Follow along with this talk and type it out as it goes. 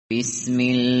بسم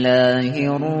الله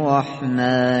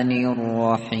الرحمن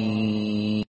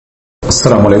الرحيم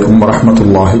السلام عليكم ورحمة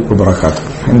الله وبركاته.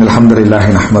 إن الحمد لله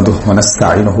نحمده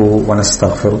ونستعينه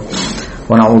ونستغفره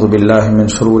ونعوذ بالله من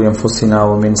شرور أنفسنا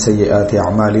ومن سيئات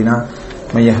أعمالنا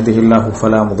من يهده الله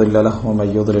فلا مضل له ومن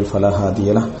يضلل فلا هادي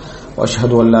له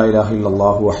وأشهد أن لا إله إلا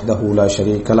الله وحده لا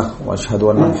شريك له وأشهد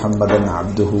أن محمدا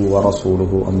عبده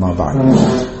ورسوله أما بعد.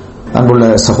 அன்புள்ள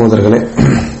சகோதரர்களே,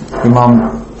 இமாம்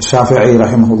ஷாஃபிஈ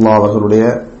ரஹிமஹுல்லாஹ் அவர்களுடைய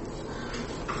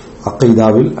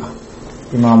அகீதாவில்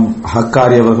இமாம்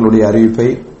ஹக்காரி அவர்களுடைய அறிவிப்பை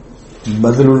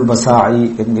பத்லுல் மசாஇ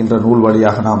என்கின்ற நூல்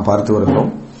வழியாக நாம் பார்த்து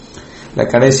வருகிறோம்.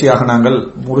 கடைசியாக நாங்கள்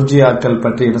முர்ஜியாக்கள்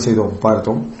பற்றி என்ன செய்தோம்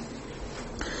பார்த்தோம்.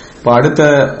 இப்ப அடுத்த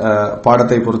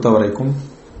பாடத்தை பொறுத்த வரைக்கும்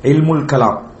இல்முல்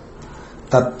கலாம்,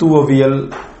 தத்துவவியல்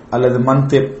அல்லது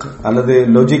மந்திக் அல்லது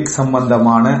லாஜிக்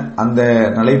சம்பந்தமான அந்த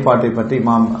நிலைப்பாட்டை பற்றி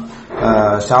இமாம்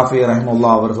ஷாஃபிஈ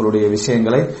ரஹிமஹுல்லாஹ் அவர்களுடைய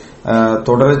விஷயங்களை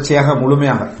தொடர்ச்சியாக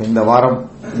முழுமையாக இந்த வாரம்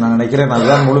நான் நினைக்கிறேன்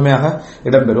அதுதான் முழுமையாக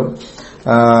இடம்பெறும்.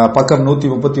 பக்கம்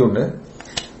 131.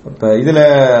 இப்ப இதுல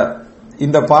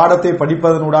இந்த பாடத்தை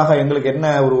படிப்பதனூடாக எங்களுக்கு என்ன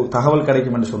ஒரு தகவல்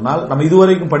கிடைக்கும் என்று சொன்னால், நம்ம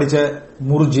இதுவரைக்கும் படிச்ச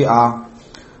முர்ஜிஆ,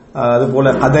 அது போல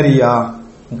கதரியா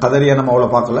நம்ம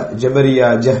அவ்வளவு பார்க்கல, ஜபரியா,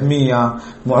 ஜஹ்மியா,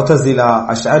 முஅ்தஸிலா,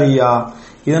 அஷ்அரியா,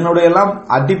 இதனுடைய எல்லாம்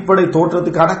அடிப்படை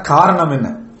தோற்றத்துக்கான காரணம் என்ன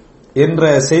என்ற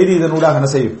செய்தி இதனூடாக என்ன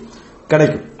செய்யும்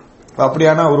கிடைக்கும்.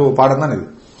 அப்படியான ஒரு பாடம் தான் இது.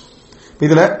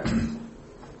 இதுல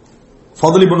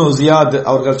ஃபضل இப்னு ஜியாத்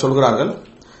அவர்கள் சொல்கிறார்கள்,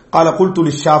 قال قلت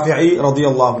للشافعي رضي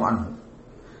الله عنه,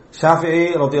 ஷாஃபிஈ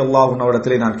ரலியல்லாஹு அன்ஹு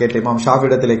இடத்திலே நான் கேட்டேன், இமாம் ஷாஃபி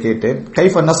இடத்திலே கேட்டேன்,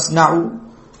 கைஃப நஸ்னஉ,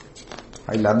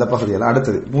 இல்ல அந்த பகுதியில்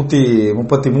அடுத்தது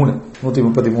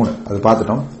 133 அது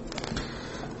பார்த்துட்டோம்.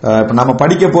 இப்ப நம்ம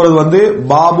படிக்க போறது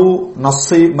பாபு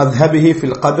நஸ்ஸி மத்ஹபிஹி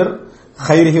ஃபில் கத்ர்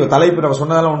கைரிஹி, தலைப்பு நம்ம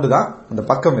சொன்னதெல்லாம் உண்டுதான், அந்த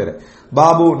பக்கம் வேற.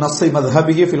 பாபு நஸ்ஸி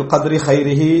மத்ஹபிஹி ஃபில் கத்ரி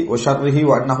கைரிஹி வ ஷர்ரிஹி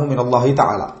வ அன்னஹு மினல்லாஹி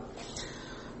தஆலா.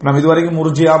 நம்ம இதுவரைக்கும்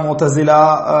முர்ஜியா, முஅ்தஸிலா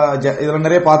இதெல்லாம்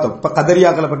நிறைய பார்த்தோம். இப்ப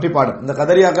கதரியாக்களை பற்றி பாடம், இந்த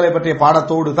கதரியாக்களை பற்றிய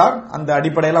பாடத்தோடு தான் அந்த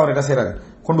அடிப்படையில் அவர் என்ன செய்யறாரு,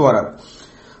 கொண்டு வராரு.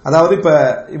 அதாவது இப்ப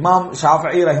இமாம்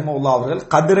ஷாஃபிஈ ரஹிமஹுல்லாஹ் அவர்கள்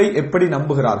கதிரை எப்படி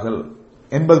நம்புகிறார்கள்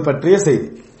என்பது பற்றிய செய்தி.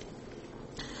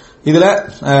 இதுல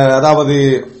அதாவது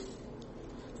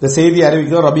இந்த செய்தி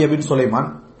அறிவிக்கிறார் ரபியா பின் சுலைமான்.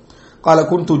 قال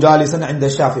كنت جالسا عند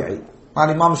الشافعي,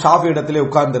 நான் இமாம் ஷாஃபி இடத்திலே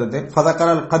உட்கார்ந்திருந்தேன். فذكر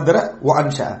القدر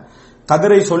وانشا,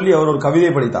 கதிரை சொல்லி அவர் ஒரு கவிதை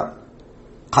படித்தார்.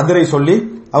 கதிரை சொல்லி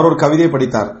அவர் ஒரு கவிதை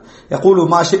படித்தார். يقول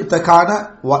ما شئت كان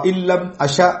وان لم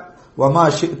اشاء وما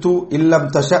شئت ان لم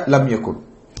تشاء لم يكن.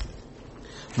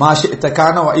 ما شئت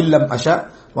كان وان لم اشاء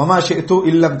وما شئت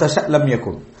ان لم تشاء لم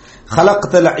يكن.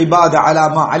 خلقت العباد على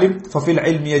ما علمت ففي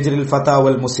العلم يجري الفتى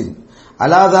والمسن.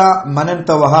 على ذا مننت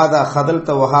وهذا خذلت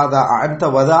وهذا أعنت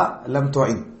وذا لم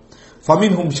تعن.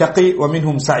 فمنهم شقي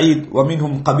ومنهم سعيد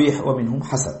ومنهم قبيح ومنهم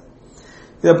حسن.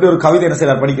 இது அப்படி ஒரு கவிதை என்ன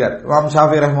செய்யறார் படிக்கிறார். இமாம்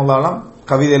ஷாஃபிஈ ரஹிமஹுல்லாஹ்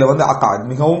கவிதையில அகாத்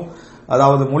மிகவும்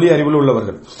அதாவது மொழி அறிவில்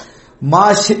உள்ளவர்கள். மா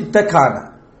ஷி'த கான,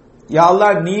 யா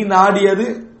அல்லாஹ் நீ நாடியது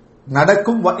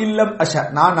நடக்கும், வ இல்லம் அஷா,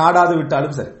 நான் நாடாது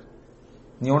விட்டாலும் சரி.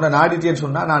 நீ உன்னை நாடிட்டேன்னு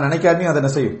சொன்னா நான் நினைக்காதே அதை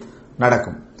என்ன செய்யும்,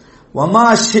 நடக்கும். வமா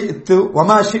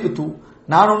ஷி'து,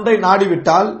 நான் ஒன்றை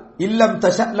நாடிவிட்டால் இல்லம்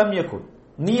தஷா லம் யகுன்,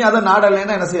 நீ அதை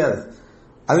நாடலைன்னா என்ன செய்யாது,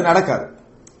 அது நடக்காது.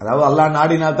 அதாவது அல்லாஹ்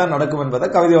நாடினால் தான் நடக்கும் என்பதை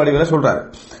கவிதை வடிவில சொல்றாரு.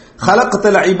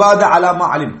 خلقتل عباد على ما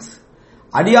علمت,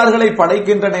 அடியார்களை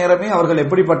படைக்கின்ற நேரமே அவர்கள்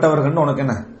எப்படிப்பட்டவர்கள் உனக்கு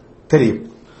என்ன தெரியும்.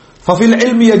 ஃபஃபில்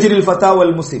இல்மி யஜ்ரில் ஃபதா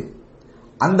வல் முஸின்,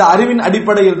 அந்த அறிவின்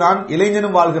அடிப்படையில் தான்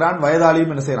இளைஞனும் வாழ்கிறான்,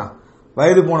 வயதாளியும் என்ன செய்யறான்,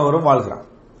 வயது போனவரும் வாழ்கிறான்.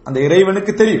 அந்த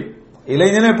இறைவனுக்கு தெரியும்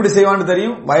இளைஞனும் எப்படி செய்வான்னு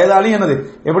தெரியும், வயதாளியும் என்னது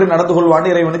எப்படி நடந்து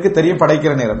கொள்வான்னு இறைவனுக்கு தெரியும்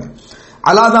படைக்கிற நேரமே.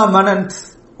 அலாதா மனன்த்,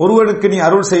 ஒருவனுக்கு நீ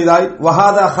அருள் செய்தாய்,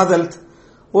 வஹாதா ஹதல்த்,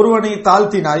 ஒருவனை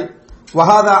தாழ்த்தினாய்,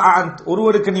 வஹாதா அன்த்,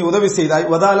 ஒருவருக்கு நீ உதவி செய்தாய்,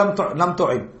 வதாலம் நம்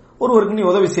தொழில், ஒருவருக்கு நீ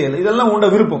உதவி செய்யல. இதெல்லாம் உண்ட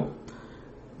விருப்பம்.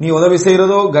 நீ உதவி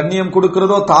செய்யறதோ, கண்ணியம்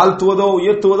கொடுக்கிறதோ, தாழ்த்துவதோ,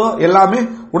 உயர்த்துவதோ எல்லாமே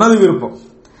உனது விருப்பம்.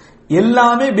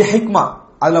 எல்லாமே பிஹிக்மா,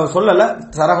 அதுல சொல்லல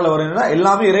சரகல வருன்னா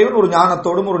எல்லாமே இறைவன் ஒரு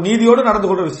ஞானத்தோடும் ஒரு நீதியோடு நடந்து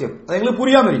கொண்ட விஷயம். அது எங்களுக்கு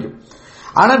புரியாம இருக்கும்.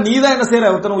 ஆனா நீதான் என்ன செய்யற,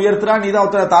 ஒருத்தனை உயர்த்துறாய், நீதான்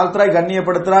ஒருத்தனை தாழ்த்துறாய்,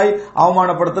 கண்ணியப்படுத்துறாய்,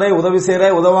 அவமானப்படுத்துறாய், உதவி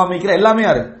செய்யறாய், உதவாமிக்கிற, எல்லாமே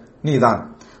யாரு, நீதான்.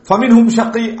 ஃபமின்ஹும்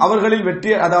ஷக்கி, அவர்களில்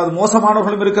வெற்றி அதாவது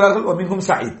மோசமானவர்களும் இருக்கிறார்கள், வமின்ஹும்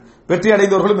ஸஈத், வெற்றி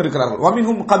அடைந்தவர்களும் இருக்கிறார்கள்,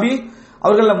 வமின்ஹும் கபீ,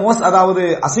 அவர்கள் அதாவது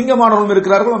அசிங்கமானவர்களும்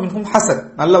இருக்கிறார்கள், வமின்ஹும் ஹசன்,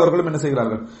 நல்லவர்களும் என்ன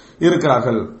செய்கிறார்கள்,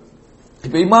 இருக்கிறார்கள்.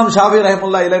 இப்ப இமாம் ஷாஃபிஈ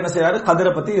ரஹிமஹுல்லாஹ் என்ன செய்யறாரு,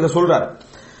 கதிரை பத்தி இதை சொல்றாரு.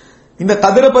 இந்த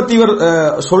கதிரை பத்தி இவர்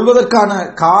சொல்வதற்கான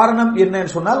காரணம்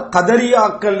என்னன்னு சொன்னால்,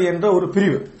 கதரியாக்கள் என்ற ஒரு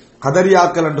பிரிவு,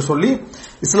 கதரியாக்கள் என்று சொல்லி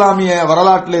இஸ்லாமிய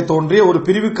வரலாற்றிலே தோன்றிய ஒரு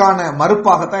பிரிவுக்கான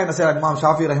மறுப்பாகத்தான் என்ன செய்யறார் இமாம்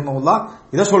ஷாஃபிஈ ரஹிமஹுல்லாஹ்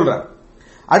இதை சொல்றார்.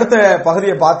 அடுத்த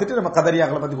பகுதியை பார்த்துட்டு நம்ம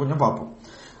கதரியாக்களை பத்தி கொஞ்சம் பார்ப்போம்.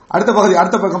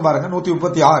 அடுத்த பக்கம் பாருங்க,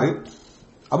 136.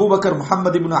 அபூபக்கர்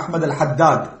முஹம்மது இப்னு அஹ்மத் அல்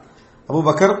ஹத்தாத் Abu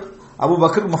Bakr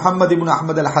Muhammad ibn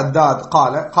Ahmad அல்-ஹத்தாத்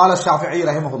قال الشافعي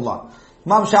رحمه الله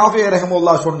இமாம் ஷாஃபிஈ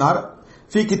ரஹிமஹுல்லாஹ் சொன்னார்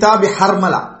ஃபீ கிதாபி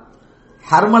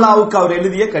ஹர்மலாவுக்கு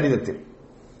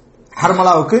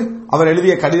அவர்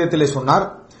எழுதிய கடிதத்திலே சொன்னார்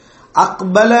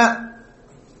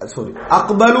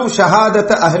அக்பலு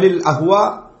ஷஹாதத அஹ்லில் அஹ்வா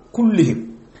குல்லிஹிம்,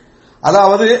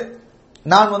 அதாவது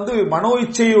நான் மனோ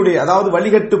இச்சையுடைய, அதாவது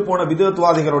வழிகட்டு போன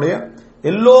விதத்வாதிகளுடைய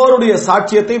எல்லோருடைய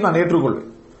சாட்சியத்தை நான் ஏற்றுக்கொள்வேன்.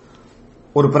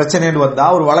 ஒரு பிரச்சனை வந்தா,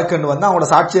 ஒரு வழக்கு வந்தா அவங்களோட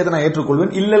சாட்சியத்தை நான்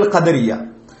ஏற்றுக்கொள்வேன். இல்லல்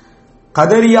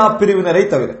கதரியா பிரிவினரை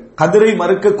தவிர, கதிரை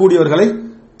மறுக்கக்கூடியவர்களை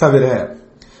தவிர.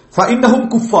 ஃபஇன்னஹும்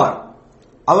குஃபார்,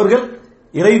 அவர்கள்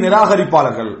இறை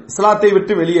நிராகரிப்பாளர்கள், இஸ்லாத்தை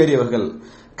விட்டு வெளியேறியவர்கள்.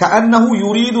 கஅன்னஹு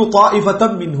யுரீது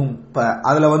தாயிஃபதம் மின்ஹும்,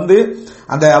 அதுல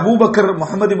அந்த Abu Bakr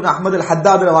Muhammad ibn Ahmad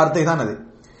al Haddad வார்த்தை தான் அது.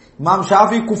 இமாம்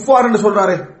ஷாஃபி குஃபார் என்று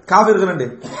சொல்றாரு, காஃபிர்கள் என்று.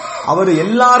 அவர்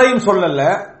எல்லாரையும் சொல்லல,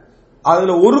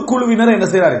 அதுல ஒரு குழுவினர் என்ன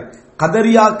செய்யறாரு,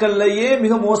 கதரியாக்கள்லயே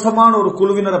மிக மோசமான ஒரு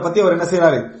குழுவினரை பத்தி அவர் என்ன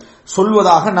செய்யறாரு,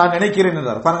 சொல்வதாக நான் நினைக்கிறேன்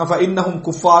என்றார். பாருங்க, ஃபஇன்னஹும்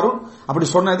குஃபாரும் அப்படி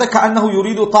சொன்னதை கஅன்னஹு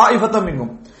யுரீது தாயிஃபதம்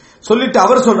மின்ஹும் சொல்லிட்டு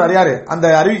அவர் சொல்றாரு, யாரு, அந்த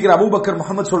அறிவிக்கிற அபூபக்கர்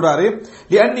முஹம்மது சொல்றாரு,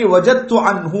 லிஅன்னி வஜத்து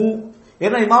அன்ஹு,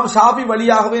 ஏன்னா இமாம் ஷாஃபி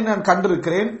வழியாகவே நான்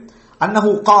கண்டிருக்கிறேன்,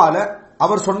 அன்னஹு கால,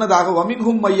 அவர் சொன்னதாக,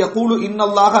 வமின்ஹும் மை யகூலு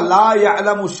இன்னல்லாஹ லா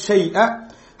யஅலமு ஷைஅ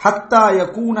ஹத்தா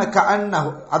யகூன கஅன்னஹு,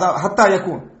 ஹத்தா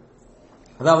யகூன்,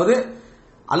 அதாவது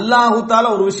அல்லாஹ் தஆலா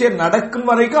ஒரு விஷயம் நடக்கும்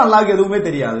வரைக்கும் அல்லாஹ்க்கு எதுவுமே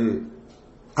தெரியாது.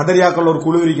 கதரியாக்கள் ஒரு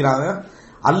குழு இருக்கிறாங்க,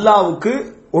 அல்லாஹ்வுக்கு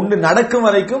ஒன்று நடக்கும்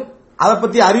வரைக்கும் அதை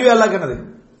பத்தி அறிவு அல்லாஹ்க்கு என்னது,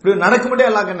 இப்படி நடக்கும்படியே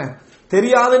அல்லாஹ்க்கு என்ன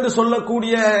தெரியாது என்று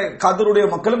சொல்லக்கூடிய கதருடைய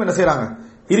மக்களும் என்ன செய்யறாங்க,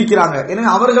 இருக்கிறாங்க. எனவே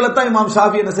அவர்களை தான் இமாம்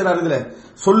ஷாஃபி என்ன செய்யறாரு, இதுல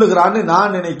சொல்லுகிறான்னு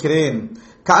நான் நினைக்கிறேன்.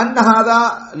 كأن هذا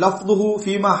لفظه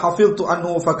فيما حفظت عنه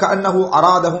فكأنه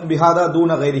أرادهم بهذا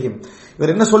دون غيرهم.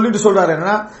 இவர் என்ன சொல்லிட்டு சொல்றாரு, என்ன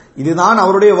இதுதான்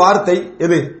அவருடைய வார்த்தை,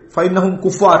 எது, ஃபைன்னஹும்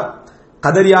குஃபார்,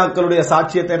 கதரியாக்களுடைய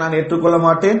சாட்சியத்தை நான் ஏற்றுக்கொள்ள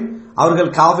மாட்டேன், அவர்கள்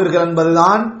காஃபிர்கள்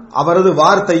என்பதுதான் அவரது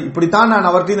வார்த்தை, இப்படித்தான் நான்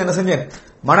அவர்கிட்ட என்ன செஞ்சேன்,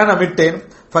 மனநமிட்டேன்.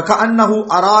 ஃபகஅன்னஹு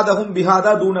அராதஹும்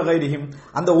பிஹாதா தூன கைரிஹிம்,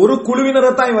 அந்த ஒரு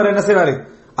குழுவினரை தான் இவர் என்ன செய்றாரு,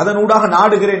 அதனூடாக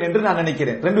நாடுகிறேன் என்று நான்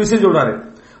நினைக்கிறேன். ரெண்டு விஷயம் சொல்றாரு,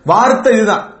 வார்த்தை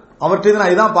இதுதான், அவர்கிட்ட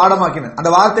நான் இதான் பாடமாக்கினேன். அந்த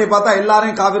வார்த்தையை பார்த்தா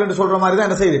எல்லாரையும் காஃபிர் என்று சொல்ற மாதிரி தான்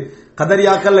என்ன செய்யுது,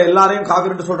 கதரியாக்கள் எல்லாரையும்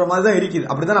காஃபிர் என்று சொல்ற மாதிரி தான் இருக்குது,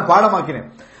 அப்படிதான் நான் பாடமாக்கினேன்.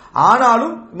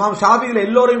 ஆனாலும் இமாம் ஷாஃபியில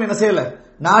எல்லோரையும் என்ன செய்யல,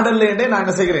 நாடல்ல என்றே நான்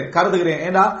என்ன செய்கிறேன், கருதுகிறேன்.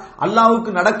 ஏன்னா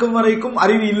அல்லாஹ்வுக்கு நடக்கும் வரைக்கும்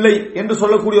அறிவு இல்லை என்று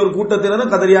சொல்லக்கூடிய ஒரு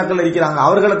கூட்டத்தினரும் கதரியாக்கள் இருக்கிறாங்க,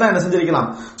 அவர்களை தான் என்ன செஞ்சிருக்கலாம்,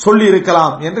 சொல்லி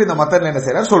இருக்கலாம் என்று இந்த மத்தன் என்ன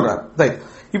செய்யறார் சொல்றார்.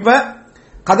 இப்ப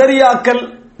கதரியாக்கள்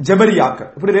ஜபரியாக்கள்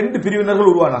இப்படி ரெண்டு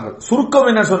பிரிவினர்கள் உருவானார்கள்.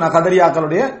 சுருக்கம் என்ன சொன்னா,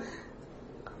 கதரியாக்களுடைய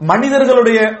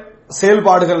மனிதர்களுடைய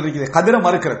செயல்பாடுகள் இருக்குது, கதிரை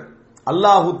மறுக்கிறது,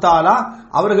 அல்லாஹு தஆலா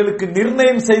அவர்களுக்கு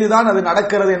நிர்ணயம் செய்துதான் அது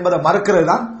நடக்கிறது என்பதை மறுக்கிறது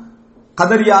தான்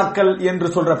கதரியாக்கள் என்று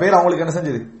சொல்ற பேர் அவங்களுக்கு என்ன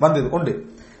செஞ்சது, வந்தது உண்டு.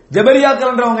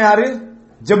 ஜபரியாக்கள் என்றவங்க யாரு,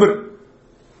 ஜபர்,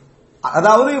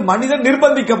 அதாவது மனிதன்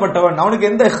நிர்பந்திக்கப்பட்டவன், அவனுக்கு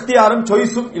எந்த இக்தியாரும்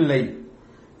சாய்ஸும் இல்லை,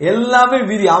 எல்லாமே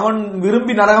விதி. அவன்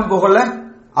விரும்பி நரகம் போகல,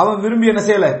 அவன் விரும்பி என்ன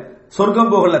செய்யல,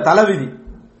 சொர்க்கம் போகல, தலைவிதி.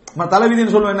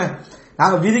 தலைவிதின்னு சொல்லுவோம், என்ன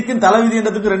நாங்க விதிக்கும் தலைவிதி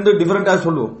என்றதுக்கு ரெண்டு டிஃபரெண்டா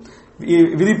சொல்லுவோம்.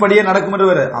 விதிப்படியே நடக்கும் என்று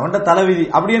வேற, அவன் தலைவிதி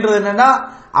அப்படின்றது என்னன்னா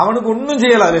அவனுக்கு ஒன்னும்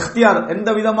செய்யலாம், இக்தியார் எந்த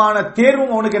விதமான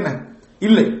தேர்வும் அவனுக்கு என்ன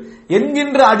இல்லை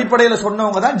என்கின்ற அடிப்படையில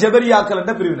சொன்னவங்க தான் ஜபரியாக்கள்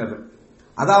என்ற பிரிவினர்கள்.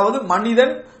 அதாவது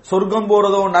மனிதன் சொர்க்கம்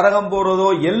போறதோ நரகம் போறதோ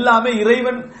எல்லாமே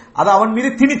இறைவன் அது அவன் மீது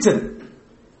திணிச்சது,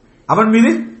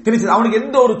 அவனுக்கு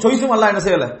எந்த ஒரு சாய்ஸும் அல்லாஹ் என்ன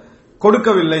செய்யல,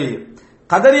 கொடுக்கவில்லை.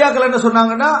 கதரியாக்கள் என்ன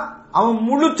சொன்னாங்கன்னா அவன்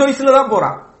முழு சாய்ஸ்ல தான்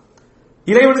போறான்,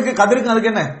 இறைவனுக்கு கதிருக்கு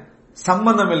அதுக்கு என்ன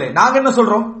சம்பந்தம் இல்லை. நாங்க என்ன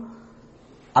சொல்றோம்,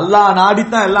 அல்லாஹ்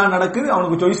நாடித்தான் எல்லாம் நடக்குது,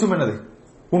 அவனுக்கு சாய்ஸும் என்னது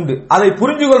உண்டு. அதை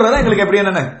புரிஞ்சு கொள்றதா எங்களுக்கு எப்படி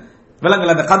என்ன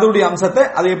விளங்கல, அந்த கதருடைய அம்சத்தை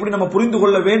அதை எப்படி நம்ம புரிந்து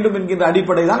கொள்ள வேண்டும் என்கின்ற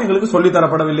அடிப்படை தான் எங்களுக்கு சொல்லி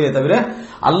தரப்படவில்லையே தவிர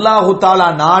அல்லாஹு தஆலா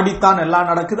நாடித்தான் எல்லாம்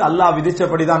நடக்குது, அல்லாஹ்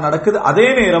விதிச்சபடிதான் நடக்குது. அதே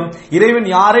நேரம் இறைவன்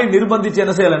யாரையும் நிர்பந்திச்சு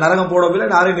என்ன செய்யல, நரகம் போடவில்லை,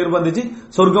 யாரையும் நிர்பந்திச்சு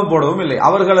சொர்க்கம் போடவும் இல்லை,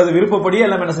 அவர்களது விருப்பப்படியே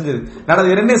எல்லாம் என்ன செஞ்சது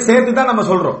நடந்தது. இரண்டே சேர்த்து தான் நம்ம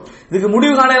சொல்றோம். இதுக்கு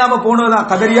முடிவு காண இல்லாம போனதுதான்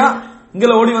கதரியா,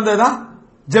 இங்க ஓடி வந்ததுதான்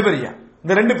ஜபரியா,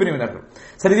 இந்த ரெண்டு பிரிவினர்கள்.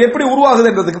 சரி, இது எப்படி உருவாகுது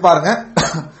என்றதுக்கு பாருங்க,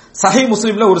 சஹீஹ்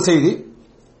முஸ்லிம்ல ஒரு செய்தி,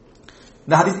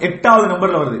 இந்த ஹதீஸ் 8வது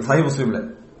நம்பர்ல வருது, சஹீஹ் முஸ்லிம்ல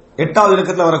 8வது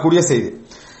இலக்கத்துல வரக்கூடிய செய்தி.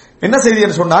 என்ன செய்தி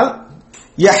என்று சொன்னால்,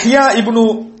 யஹ்யா இப்னு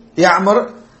யஅமர்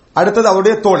அடுத்தது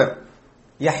அவருடைய தோழர்,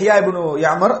 யஹ்யா இப்னு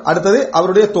யஅமர் அடுத்தது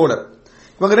அவருடைய தோழர்,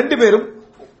 இவங்க ரெண்டு பேரும்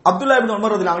அப்துல்லா இப்னு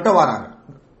உமர் ரலியல்லாஹு அன்ஹு வராங்க.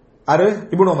 அரு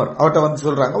இப்னு உமர் அவர்ட்ட வந்து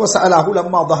சொல்றாங்க, வஸஅலஹு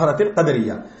லம்மா ظهرت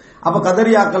கதரியா, அப்ப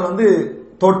கதரியாக்கள்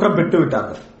தோற்றம் பெற்று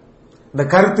விட்டாங்க, இந்த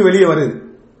கருத்து வெளியே வருது,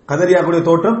 கதரியாக்களுடைய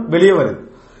தோற்றம் வெளியே வருது.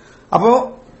 அப்போ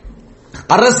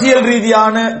அரசியல்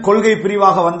ரீதியான கொள்கை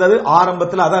பிரிவாக வந்தது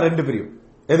ஆரம்பத்தில், அதான் ரெண்டு பிரிவு,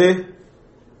 எது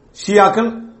ஷியாக்கள்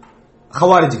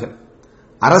ஹவாரிஜிகள்.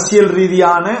 அரசியல்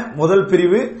ரீதியான முதல்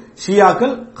பிரிவு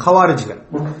ஷியாக்கள், ஹவாரிஜ்கள்.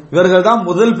 இவர்கள் தான்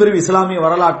முதல் பிரிவு இஸ்லாமிய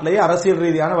வரலாற்றிலேயே அரசியல்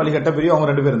ரீதியான வழிகட்ட பிரிவு. அவங்க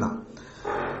 2 பேரும் தான்.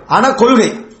 ஆனா கொள்கை,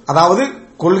 அதாவது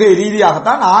கொள்கை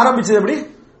ரீதியாகத்தான் ஆரம்பிச்சது. எப்படி?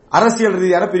 அரசியல்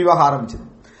ரீதியான பிரிவாக ஆரம்பிச்சது.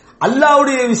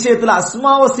 அல்லாஹ்வுடைய விஷயத்துல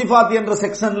அஸ்மா வ சிஃபாத் என்ற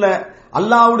செக்ஷன்ல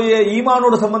அல்லாஹ்வுடைய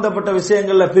ஈமானோடு சம்பந்தப்பட்ட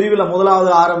விஷயங்கள்ல பிரிவுல முதலாவது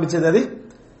ஆரம்பிச்சது அது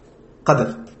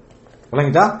கதர்.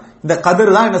 விளங்கிட்டா? இந்த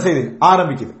கதர் தான் என்ன செய்யுது?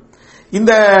 ஆரம்பிக்குது.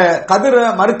 இந்த கதிரை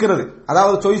மறுக்கிறது,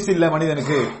 அதாவது சாய்ஸ் இல்ல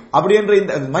மனிதனுக்கு அப்படி என்ற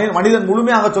இந்த மனிதன்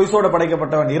முழுமையாக சாய்ஸோட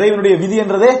படைக்கப்பட்டவன், இறைவனுடைய விதி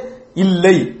என்றதே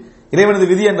இல்லை, இறைவனது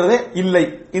விதி என்றதே இல்லை.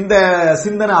 இந்த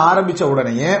சிந்தனை ஆரம்பிச்ச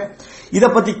உடனே இத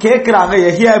பத்தி கேட்கிறாங்க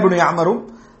யஹ்யா இப்னு யஅமரும்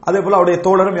அதே போல அவருடைய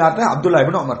தோழரும் யார்ட்ட? அப்துல்லா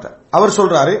இப்னு உமர்ட்ட. அவர்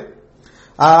சொல்றாரு,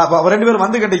 2 பேரும்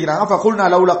வந்து கண்டிக்கிறாங்க. ஃபகுல்னா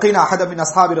லவ் லகீனா அஹத மின்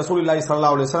அஸ்ஹாபி ரசூலில்லாஹி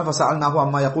ஸல்லல்லாஹு அலைஹி வஸல்லம் ஃபஸஅல்னாஹு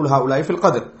அம்மா யகூல் ஹவுலாய் ஃபில்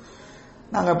கத்ர்.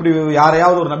 நாங்க அப்படி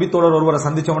யாரையாவது ஒரு நபி தோழர் ஒருவரை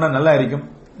சந்திச்சோம்னா நல்லா இருக்கும்,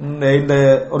 இந்த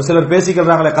ஒரு சிலர்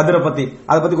பேசிக்கிறாங்களே கதிரை பத்தி,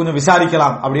 அதை பத்தி கொஞ்சம்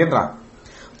விசாரிக்கலாம் அப்படின்றாங்க.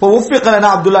 இப்போ உஃபிகலனா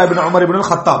அப்துல்லா இப்னு உமர் இப்னு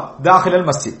கத்தாப் தாখিলাல்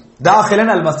மஸ்ஜித்,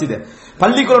 தாখিলাன் அல் மஸ்ஜித்,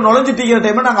 பள்ளிக்குள்ள நுழைஞ்சிட்டீங்கிற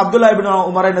டைம்ல நாங்க அப்துல்லா இப்னு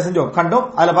உமரை என்ன செஞ்சோம்? கண்டோம்.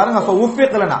 அதுல பாருங்க,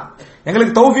 உஃபிகலனா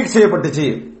எங்களுக்கு தௌஃபீக் செய்யப்பட்டுச்சு.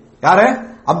 யாரு?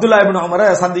 அப்துல்லா இப்னு உமரை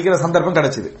சந்திக்கிற சந்தர்ப்பம்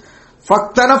கிடைச்சது.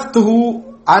 ஃபக்தனஃப்துஹு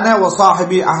அன வ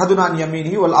ஸாஹிபி அஹதுனா அன்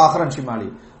யமீனிஹி வல் ஆஹர் அன் ஷிமாலி.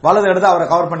 வலது இடத அவரை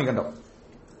கவர் பண்ணி கண்டோம்.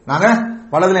 நாங்க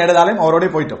வலதுல இடதாலையும் அவரோட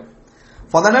போயிட்டோம்.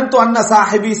 ஃபதனன்து அன்ன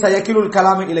ஸாஹிபி சயகிலுல்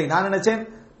கலாம் இலை. நான் நினைச்சேன்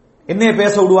என்னைய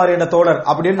பேச விடுவார் என்ற தோழர்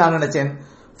அப்படின்னு நான் நினைச்சேன்.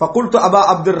 ஃபகுல்து அபா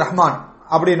அப்துர் ரஹ்மான்,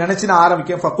 அப்படி நினைச்சு நான்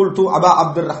ஆரம்பிக்கேன். ஃபகுல்து அபா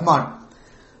அப்துர் ரஹ்மான்,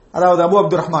 அதாவது அபு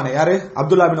அப்துர் ரஹ்மான் யாரு?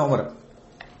 அப்துல்லா இப்னு உமர்.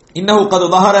 இன்னஹு கத்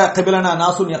ظهر قبلنا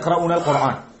ناس يقرؤون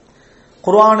القرآن.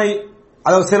 குர்ஆனை,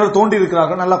 அதாவது சிலர் தோன்றி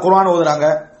இருக்கிறார்கள், நல்லா குர்ஆன் ஓதுறாங்க.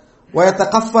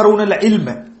 ويتكفرون العلم,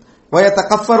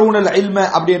 ويتكفرون العلم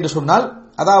அப்படி என்று சொன்னால்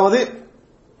அதாவது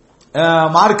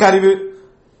மார்க்க அறிவு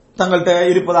தங்கள்கிட்ட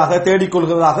இருப்பதாக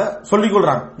தேடிக்கொள்கிறதாக சொல்லிக்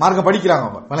கொள்றாங்க, மார்க்க படிக்கிறாங்க.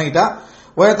 அவங்க வணங்கிட்டா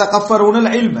ويتكفرون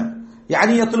العلم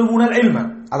يعني يطلبون العلم,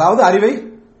 அதாவது அறிவை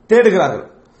தேடுகிறார்கள்.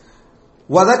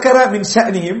 وذكر من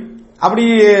شأنهم, அப்படி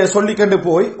சொல்லிக்கொண்டு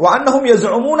போய் وانهم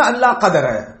يزعمون ان لا قدر,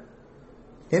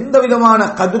 எந்த விதமான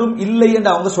கதிரும் இல்லை என்று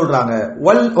அவங்க சொல்றாங்க.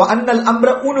 وان الامر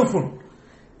انف,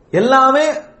 எல்லாமே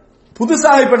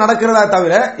புதுசாக இப்ப நடக்கிறதா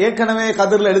தவிர ஏற்கனவே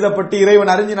கதிர்ல எழுதப்பட்டு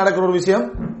இறைவன் அறிஞ்சு நடக்கிற ஒரு விஷயம்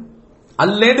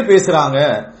அல்லேன்னு பேசுறாங்க.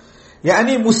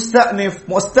 يعني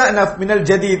مستأنف من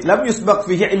الجديد لم يسبق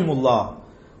فيه علم الله,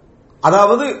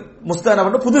 அதாவது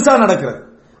முஸ்தனஃப் புதுசா நடக்கிறது,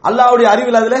 அல்லாஹ்வுடைய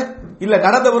அறிவில் அதுல இல்ல,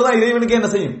 நடந்தவர் தான் இறைவனுக்கு என்ன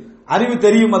செய்யும்? அறிவு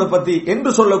தெரியும் அதை பத்தி என்று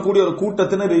சொல்லக்கூடிய ஒரு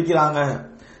கூட்டத்தினர் இருக்கிறாங்க.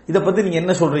 இத பத்தி நீங்க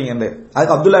என்ன சொல்றீங்க?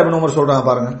 அதுக்கு அப்துல்லா இப்னு உமர் சொல்றாங்க,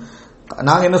 பாருங்க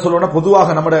நாங்க என்ன சொல்றோம்னா, பொதுவாக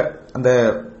நம்மட அந்த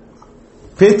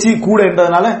பேச்சு கூட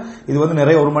என்றதுனால இது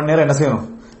நிறைய 1 மணி நேரம் என்ன செய்யணும்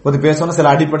பத்தி பேசணும், சில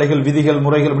அடிப்படைகள் விதிகள்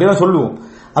முறைகள் இப்படிதான் சொல்லுவோம்.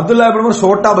 அப்துல்லா இப்னு உமர்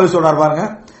ஷோர்ட்டா பதில் சொல்றாரு, பாருங்க.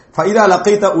 ஃபைதா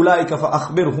லகைத உலாயிக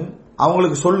ஃபஅக்பிர்ஹும்,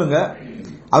 அவங்களுக்கு சொல்லுங்க,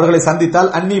 அவர்களை சந்தித்தால்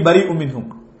அன்னி பரீஉ மின்ஹும்,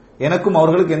 எனக்கும்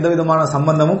அவர்களுக்கு எந்த விதமான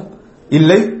சம்பந்தமும்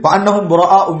இல்லை. ஃபஅன்னஹும்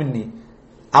புராஉ மின்னி,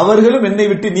 அவர்களும் என்னை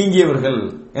விட்டு நீங்கியவர்கள்,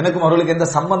 எனக்கும் அவர்களுக்கு எந்த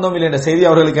சம்பந்தமும் இல்லை என்ற செய்தி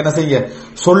அவர்களுக்கு என்ன செய்ய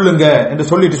சொல்லுங்க என்று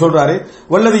சொல்லிட்டு சொல்றாரு.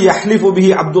 வல்லதி யஹ்லிஃபு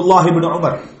பிஹி அப்துல்லாஹ் இப்னு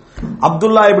உமர்,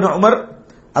 அப்துல்லா இப்னு உமர்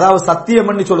அதாவது சத்தியம்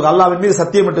பண்ணி சொல்கிறார், அல்லாஹ்வின் மீது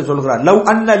சத்தியம் பண்ணி சொல்கிறார். லவ்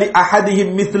அன்ன லி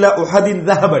அஹதிஹிம் மிஸ்ல உஹதின்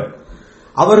ذهبன்,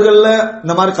 அவர்கள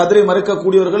இந்த மாதிரி கதிரை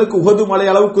மறுக்கக்கூடியவர்களுக்கு உஹது மலை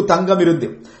அளவுக்கு தங்கம் இருந்து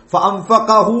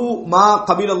ஃபஅன்ஃபகஹு மா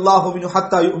கபிலல்லாஹு மின்ஹு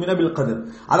ஹத்தா யுமின பில் கத்ர்,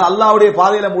 அது அல்லாஹ்வுடைய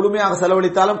பாதையில முழுமையாக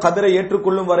செலவழித்தாலும் கதிரை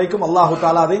ஏற்றுக்கொள்ளும் வரைக்கும் அல்லாஹ்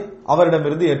தஆலா அதை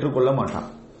அவரிடமிருந்து ஏற்றுக்கொள்ள மாட்டான்.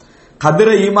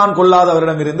 கதிரை ஈமான்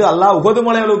கொள்ளாதவரிடமிருந்து அல்லாஹ் உஹது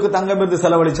மலை அளவுக்கு தங்கம் இருந்து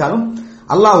செலவழிச்சாலும்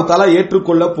அல்லாஹ் தஆலா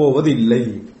ஏற்றுக்கொள்ள போவது இல்லை.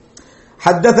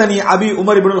 ஹத்தஸனி அபி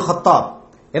உமர் இப்னுல் கத்தாப்,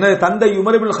 எனது தந்தை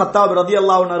உமர் இப்னுல் கத்தாப்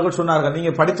ரலியல்லாஹு அன்ஹு அவர்கள் சொன்னார்கள்,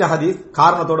 நீங்க படிச்ச ஹதீஸ்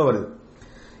காரணத்தோட வருது.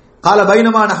 கால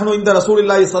பைனமா நஹ்னு இந்த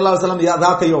ரசூலுல்லாஹி ஸல்லல்லாஹு அலைஹி வஸல்லம்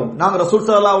ذات يوم, நாங்க ரசூல்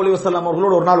ஸல்லல்லாஹு அலைஹி வஸல்லம்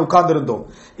அவர்களோடு ஒரு நாள் உட்கார்ந்து இருந்தோம்.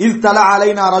 இஸ் தலா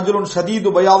அலைனா ரஜுலுன் ஷதீது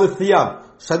பயாது ثியாப்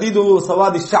ஷதீது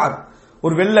சவாதி ஷஅர்,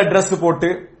 ஒரு வெள்ளை Dress போட்டு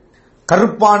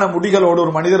கருப்பான முடிகளோடு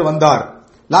ஒரு மனிதர் வந்தார்.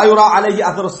 லா யுரா அலைஹி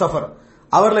அஸரு ஸஃபர்,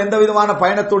 அவர்ல எந்த விதமான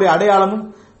பயணத்துடைய அடையாளமும்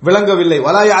விளங்கவில்லை.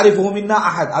 வலா யஅரிஃபுஹு மின்னா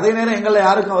அஹத், அதே நேரம் எங்கள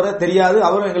யாருக்கும் அவரை தெரியாது,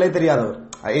 அவரும் எங்களை தெரியாதவர்,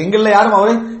 எங்கள யாரும்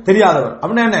அவரை தெரியாதவர்.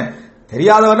 அப்படின்னா என்ன?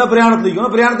 தெரியாதவர்னா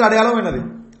பிரயாணத்துக்கு, பிரயாணத்து அடையாளம் என்னது?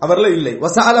 அவர்ல இல்லை.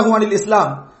 வஸஅலஹு அனில்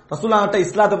இஸ்லாம், ரசூலுல்லாஹ் கிட்ட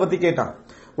இஸ்லாத்தை பத்தி கேட்டார்.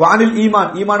 வானில் ஈமான்,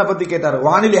 ஈமான பத்தி கேட்டார்.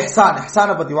 வானில் இஹ்சான், இஹ்சான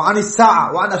பத்தி. வானிஸ் ஸாஅ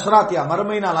வான் அஷ்ராத்தியா,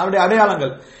 மறுமை நாள், அவருடைய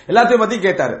அடையாளங்கள் எல்லாத்தையும் பத்தி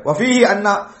கேட்டார். வஃபீஹி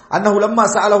அன்னஹு லம்மா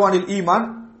ஸஅலஹு அனில் ஈமான்,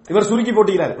 இவர் சுருக்கி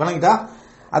போட்டுகிறார், வணங்கிட்டா.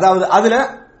 அதாவது அதுல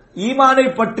ஈமானை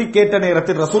பற்றி கேட்ட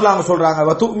நேரத்தில் ரசூலுல்லாஹ் சொல்றாங்க,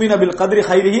 வதுமின பில் கத்ரி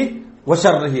கைரிஹி வ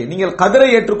ஷர்ரிஹி, நீங்கள் கதிரை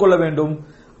ஏற்றுக்கொள்ள வேண்டும்,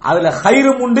 அதுல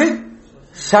கைரும் உண்டு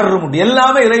ஷர்ரும் உண்டு,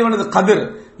 எல்லாமே இறைவனது கதிர்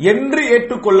என்று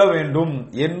ஏற்றுக்கொள்ள வேண்டும்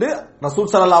என்று ரசூல்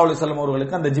ஸல்லல்லாஹு அலைஹி வஸல்லம்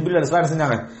அவர்களுக்கு அந்த ஜிப்ரீல் அலைஹிஸ்ஸலாம்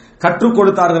செஞ்சாங்க, கற்றுக்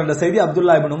கொடுத்தார்கள் என்ற செய்தி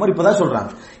அப்துல்லா இப்னு உமர் இப்பதான் சொல்றாங்க.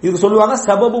 இதுக்கு சொல்லுவாங்க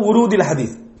சபபு உரூதில்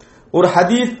ஹதீஸ், ஒரு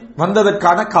ஹதீஸ்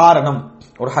வந்ததற்கான காரணம்,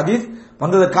 ஒரு ஹதீஸ்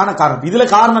வந்ததற்கான காரணம். இதுல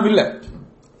காரணம் இல்ல,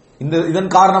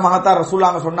 இதன் காரணமாகத்தான்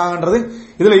ரசூலுல்லாஹ் சொன்னாங்கன்றது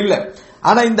இதுல இல்ல.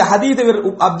 ஆனா இந்த ஹதீஸ்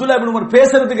அப்துல்லா இப்னு உமர்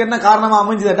பேசுறதுக்கு என்ன காரணமா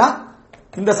அமைஞ்சதுன்னா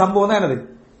இந்த சம்பவம் தான் என்னது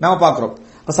நாம பாக்குறோம்.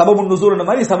 சபபுன் நுசூல்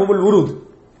மாதிரி சபபுல் உருத்.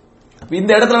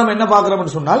 இந்த இடத்துல நம்ம என்ன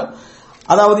பாக்குறோம்னு சொன்னால்,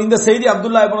 அதாவது இந்த செய்தி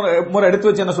அப்துல்லா இப்னு உமர் எடுத்து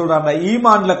வச்சு என்ன சொல்றாங்க,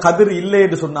 ஈமான்ல கதிர் இல்லை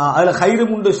என்று சொன்னா, அதுல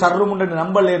கைரும் உண்டு ஷர்ரும் உண்டு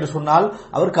நம்பல என்று சொன்னால்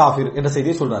அவர் காஃபிர் என்ற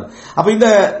செய்தியை சொல்றாரு. அப்ப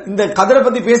இந்த கதிரை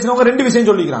பத்தி பேசினவங்க ரெண்டு விஷயம்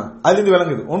சொல்லிக்கிறாங்க, அதுல இருந்து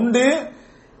விளங்குது. ஒன்று,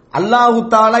 அல்லாஹு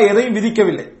தஆலா எதையும்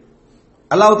விதிக்கவில்லை,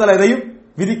 அல்லாஹு தஆலா எதையும்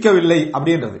விதிக்கவில்லை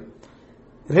அப்படின்றது.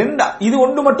 ரெண்டா, இது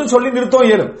ஒன்று மட்டும் சொல்லி நிறுத்தம்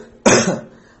இயலும்.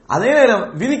 அதே நேரம்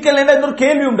விதிக்கலைன்னா இன்னொரு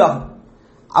கேள்வி உண்டாகும்.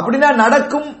 அப்படின்னா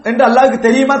நடக்கும் என்று அல்லாஹ்வுக்கு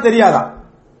தெரியுமா தெரியாதா,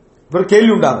 ஒரு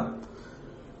கேள்வி உண்டாகும்.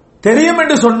 தெரியும்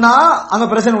என்று சொன்னா அங்க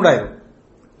பிரச்சனை உண்டாயிரும்.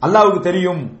 அல்லாஹ்வுக்கு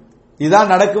தெரியும்,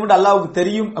 இதான் நடக்கும் என்று அல்லாஹ்வுக்கு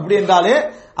தெரியும் அப்படி என்றாலே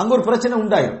அங்க ஒரு பிரச்சனை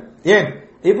உண்டாயிரும். ஏன்,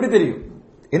 எப்படி தெரியும்,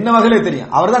 என்ன வகையில தெரியும்,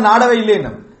 அவர் தான் நாடவே இல்லை,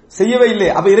 என்ன செய்யவே இல்லை.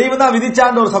 அப்ப இறைவன் தான்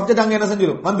விதிச்சான்ற ஒரு சப்ஜெக்ட் அங்க என்ன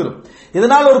செஞ்சிடும் வந்துடும்.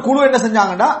 இதனால ஒரு குழு என்ன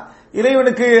செஞ்சாங்கன்னா,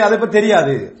 இறைவனுக்கு அதை பத்தி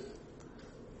தெரியாது,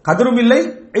 கதிரும் இல்லை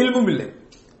இல்மும் இல்லை.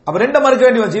 அப்ப ரெண்டை மறுக்க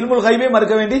வேண்டி வந்துச்சு, இல்முல் கைபை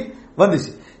மறுக்க வேண்டி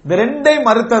வந்துச்சு. இந்த ரெண்டை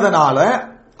மறுத்ததனால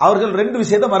அவர்கள் ரெண்டு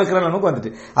விஷயத்தை மறுக்கிற நமக்கு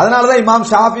வந்துட்டு. அதனாலதான் இமாம்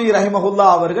ஷாஃபி ரஹிமஹுல்லா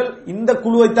அவர்கள் இந்த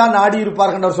குழுவைத்தான் நாடி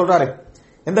இருப்பார்கள் அவர் சொல்றாரு.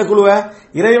 எந்த குழுவை,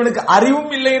 இறைவனுக்கு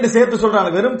அறிவும் இல்லை என்று சேர்த்து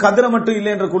சொல்றாங்க, வெறும் கதிர மட்டும்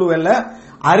இல்லை என்ற குழு அல்ல,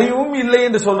 அறிவும் இல்லை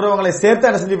என்று சொல்றவங்களை சேர்த்து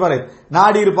என்ன செஞ்சுப்பாரு,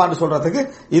 நாடி இருப்பான்னு சொல்றதுக்கு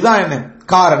இதான் என்ன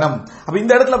காரணம். அப்ப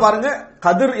இந்த இடத்துல பாருங்க,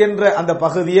 கதிர் என்ற அந்த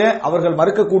பகுதியை அவர்கள்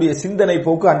மறுக்கக்கூடிய சிந்தனை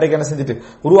போக்கு அன்றைக்கு என்ன செஞ்சுட்டு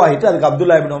உருவாகிட்டு, அதுக்கு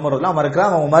அப்துல்லா இப்னு உமர் எல்லாம்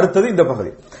மறுக்கிறாங்க. அவங்க மறுத்தது இந்த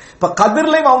பகுதி. இப்ப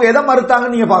கதிர்லையும் அவங்க எதை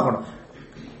மறுத்தாங்கன்னு நீங்க பார்க்கணும்.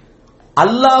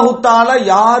 அல்லாஹு தஆலா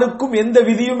யாருக்கும் எந்த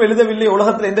விதியும் எழுதவில்லை,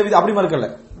 உலகத்தில் எந்த விதி அப்படி மறுக்கல,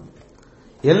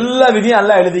 எல்லா விதியும்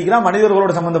அல்லாஹ் எழுதிக்கிறான்,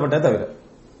 மனிதர்களோட சம்பந்தப்பட்ட தவிர.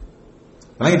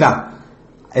 விளங்கிட்டா,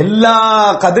 எல்லா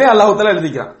கதையும் அல்லாஹு தஆலா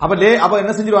எழுதிக்கிறான். அப்ப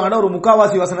என்ன செஞ்சிருவாங்கன்னா, ஒரு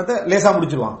முக்காவாசி வசனத்தை லேசா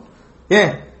முடிச்சிருவாங்க.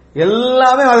 ஏன்,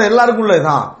 எல்லாமே எல்லாருக்கும்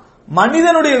உள்ளதுதான்.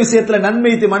 மனிதனுடைய விஷயத்துல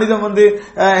நன்மை, மனிதன்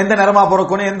எந்த நிறமா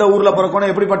பிறக்கணும், எந்த ஊர்ல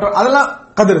பிறக்கணும், எப்படிப்பட்ட, அதெல்லாம்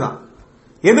கதிர் தான்.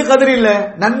 எது கதிர் இல்ல,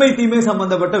 நன்மை தீமை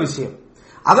சம்பந்தப்பட்ட விஷயம்.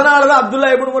 அதனாலதான் அப்துல்லா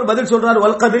இப்னு உமர் பதில் சொல்றாரு,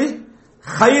 வல் கத்ரி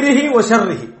கைரிஹி வ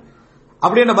ஷர்ரிஹி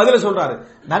அப்படின்ற பதில சொல்றாரு.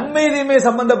 நன்மை தீமை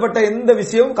சம்பந்தப்பட்ட எந்த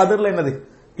விஷயமும் கதிர்ல என்னது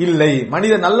இல்லை.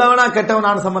 மனிதன் நல்லவனா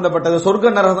கெட்டவனான சம்பந்தப்பட்டது,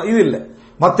 சொர்க்க நரகம் இது இல்ல,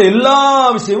 மத்த எல்லா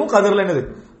விஷயமும் கதிர்ல என்னது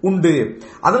உண்டு.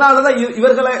 அதனாலதான்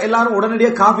இவர்களை எல்லாரும்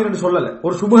உடனடியாக காஃபிர் என்று சொல்லல.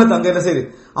 ஒரு சுபஹத் அங்க என்ன செய்யுது,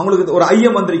 அவங்களுக்கு ஒரு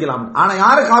ஐயம் வந்திருக்கலாம். ஆனா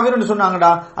யார காஃபிர் என்று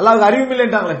சொன்னாங்கடா, அல்லாஹ்வுக்கு அறிவும்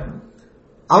இல்லைன்றாங்களே,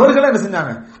 அவர்கள் என்ன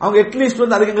செஞ்சாங்க, அவங்க அட்லீஸ்ட்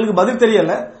அதுக்கு எங்களுக்கு பதில்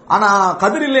தெரியல, ஆனா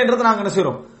கதிர் இல்லைன்றதை நாங்க என்ன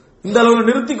செய்யறோம், இந்த அளவுல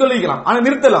நிறுத்திக் கொள்ளிக்கலாம். ஆனா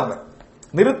நிறுத்தல, அவங்க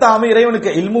நிறுத்தாம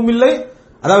இறைவனுக்கு இல்மும் இல்லை,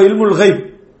 அதாவது இல்முல் கைப்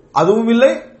அதுவும்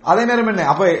இல்லை, அதே நேரம் என்ன,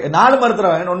 அப்ப நாலு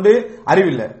மறுத்துறவன் ஒன்று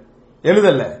அறிவில்லை,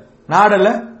 எழுதல்ல, நாடல்ல,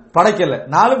 படைக்கல,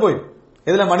 நாலு போய்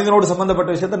இதுல மனிதனோடு சம்பந்தப்பட்ட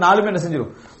விஷயத்த நாலுமே என்ன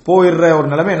செஞ்சிடும் போயிடுற ஒரு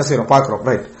நிலைமை என்ன செய்யறோம் பாக்குறோம்.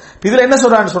 ரைட், இதுல என்ன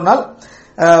சொல்றான்னு சொன்னால்,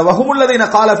 வஹுமுல்லதீன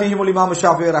கால ஃபீஹிமுல் இமாம்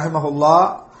ஷாஃபி ரஹிமஹுல்லாஹ்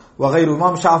வகைரு,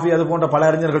 இமாம் ஷாஃபி அது போன்ற பல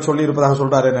அறிஞர்கள் சொல்லி இருப்பதாக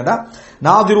சொல்றாரு. என்னன்னா,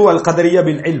 நாதிரு அல் கதரியா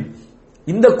பில் இல்ம்,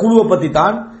 இந்த குழுவை பத்தி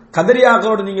தான்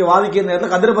கதரியாக்களோடு நீங்க வாதிக்கிற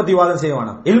நேரத்தில் கதிரை பத்தி வாதம் செய்ய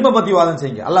வேணாம், இல்ம பத்தி வாதம்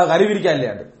செய்யுங்க. அல்லாஹ் அறிவிரிக்கா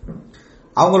இல்லையாண்டு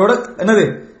அவங்களோட என்னது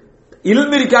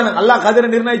இல்மிரிக்கான, அல்லாஹ் கதிரை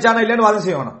நிர்ணயிச்சானா இல்லையான்னு வாதம்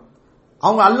செய்ய வேணாம்.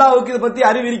 அவங்க அல்லாஹ்வுக்கு இதை பத்தி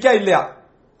அறிவிரிக்கா இல்லையா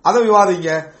அதை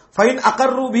விவாதிங்க. ஃபைன்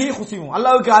அகர்ரு பிஹி குஸிமு,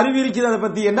 அல்லாஹ்வுக்கு அறிவிரிக்குது அதை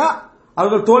பத்தி என்ன,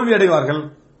 அவர்கள் தோல்வி அடைவார்கள்.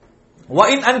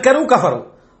 வஇன் அன்கரு கஃபரு,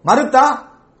 மறுத்தா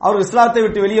அவர் இஸ்லாத்தை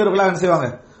விட்டு வெளியேறவர்களாக என்ன செய்வாங்க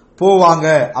போவாங்க.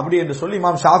 அப்படி என்று சொல்லி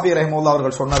இமாம் ஷாஃபி ரஹிமஹுல்லாஹ்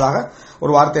அவர்கள் சொன்னதாக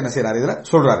ஒரு வார்த்தை என்ன செய்யறாரு, இதுல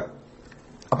சொல்றாரு.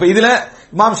 அப்ப இதுல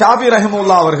இமாம் ஷாஃபி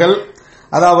ரஹிமஹுல்லாஹ் அவர்கள்,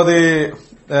 அதாவது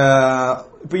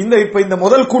இப்ப இந்த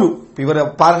முதல் குழு, இவர்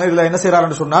பாருங்க இதுல என்ன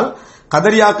செய்யறாருன்னு சொன்னால்,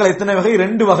 கதரியாக்கள் எத்தனை வகை,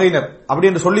 ரெண்டு வகையினர் அப்படி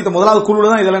என்று சொல்லி முதலாவது குழுல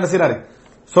தான் இதெல்லாம் என்ன செய்யறாரு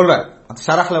சொல்றாரு.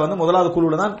 ஷரஹ்ல முதலாவது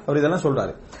குழுல தான் அவர் இதெல்லாம்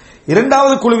சொல்றாரு.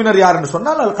 இரண்டாவது குழுவினர் யார் என்று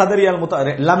சொன்னால், அல் கதரியால்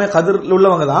எல்லாமே கதிர்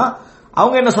உள்ளவங்க தான்.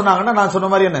 அவங்க என்ன சொன்னாங்கன்னா, நான் சொன்ன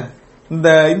மாதிரி என்ன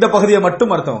இந்த பகுதியை மட்டும்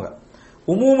மறுத்தவங்க,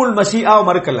 உமூமுல் மஷீஆவை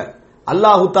மறுக்கல.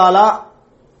 அல்லாஹு தஆலா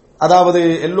அதாவது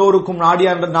எல்லோருக்கும்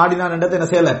நாடினான் என்றதை என்ன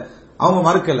செய்யல, அவங்க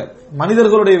மறுக்கல.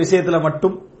 மனிதர்களுடைய விஷயத்துல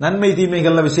மட்டும், நன்மை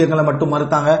தீமைகள் விஷயங்களை மட்டும்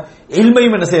மறுத்தாங்க.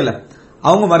 இல்மையும் என்ன செய்யல,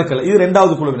 அவங்க மறுக்கல. இது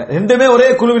இரண்டாவது குழுவினர். ரெண்டுமே ஒரே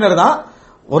குழுவினர் தான்,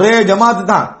 ஒரே ஜமாத்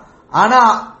தான். ஆனா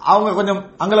அவங்க கொஞ்சம்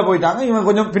அங்கல போயிட்டாங்க, இவங்க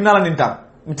கொஞ்சம் பின்னால நின்றாங்க,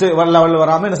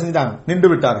 வராம என்ன செஞ்சிட்டாங்க, நின்று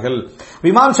விட்டார்கள்.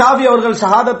 இமாம் ஷாஃபி அவர்கள்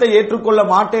ஷஹாதத்தை ஏற்றுக்கொள்ள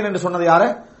மாட்டேன் என்று சொன்னது யார,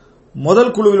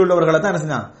 முதல் குழுவில் உள்ளவர்களை தான் என்ன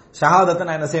செஞ்சாங்க, ஷஹாதத்தை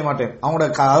நான் என்ன செய்ய மாட்டேன்,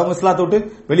 அவங்க இஸ்லாத்தை விட்டு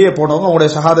வெளியே போனவங்க,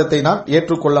 அவங்களுடைய ஷஹாதத்தை நான்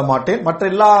ஏற்றுக்கொள்ள மாட்டேன், மற்ற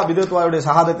எல்லா விதத்துவாருடைய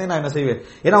ஷஹாதத்தை நான் என்ன செய்வேன்,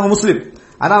 ஏன்னா அவங்க முஸ்லிம்,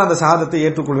 ஆனால் அந்த ஷஹாதத்தை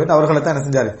ஏற்றுக்கொள்வேன் அவர்களை தான் என்ன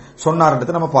செஞ்சாரு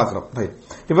சொன்னார்ன்றது நம்ம பார்க்கிறோம்.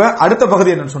 இப்ப அடுத்த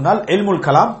பகுதி என்னன்னு சொன்னால் இல்முல்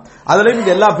கலாம். அதுல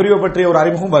இந்த எல்லா பிரிவு பற்றிய ஒரு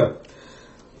அறிமுகம் வரும்.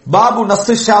 பாபு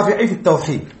நஸ்ஸு ஷாஃபிஈ ஃபி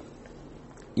தௌஹீத்,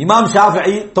 இமாம்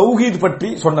ஷாஃபிஈ தௌஹீத் பற்றி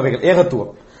சொன்னவைகள்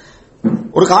ஏகத்துவம்.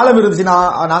 ஒரு காலம் இருந்துச்சு,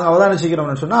 நாங்க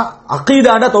அவதானிச்சுக்கிறோம்னு சொன்னா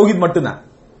அகீதாண்டா தௌஹீத் மட்டும்தான்.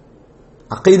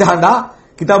 அகீதாண்டா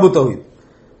கிதாபு தௌஹீத்,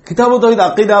 கிதாபு தௌஹீத்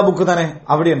அகீதா புக்கு தானே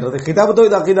அப்படின்றது. கிதாபு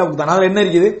தௌஹீத் அகீதா புக் தான். அதுல என்ன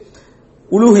இருக்குது?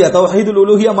 உலூஹியா, தௌஹீதுல்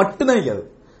உலூஹியா மட்டும்தான் இருக்குது.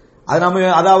 அது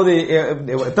நம்ம அதாவது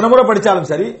எத்தனை முறை படிச்சாலும்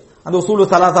சரி, அந்த உசூலு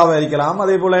ஸலாஸாவா இருக்கலாம்,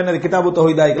 அதே போல என்ன கிதாபு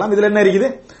தௌஹீதா இருக்கலாம். இதுல என்ன இருக்குது?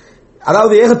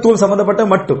 அதாவது ஏகத்துவம் சம்பந்தப்பட்ட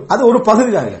மட்டும். அது ஒரு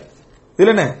பகுதி தான்.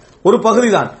 இதுல என்ன ஒரு பகுதி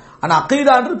தான். ஆனா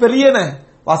அகீதான்றது பெரிய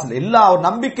வாசல். எல்லா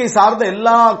நம்பிக்கை சார்ந்த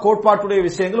எல்லா கோட்பாட்டுடைய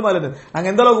விஷயங்களும் அதுல இருக்கு. நாங்க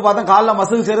எந்த அளவுக்கு பார்த்தா காலைல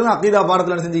மசூல் செய்யறது அகீதா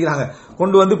பாடத்துல என்ன செஞ்சுக்கிறாங்க,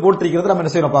 கொண்டு வந்து போட்டிருக்கிறது நம்ம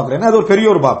என்ன செய்யணும் பாக்குறேன். அது ஒரு பெரிய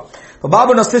ஒரு பாப்.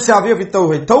 பாபு நஸ்ஸி ஷாஃபிஈ ஃபி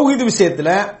தௌஹீத், தௌஹீத் விஷயத்துல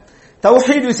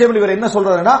தௌஹீத் விஷயம் இவர் என்ன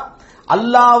சொல்றாருன்னா,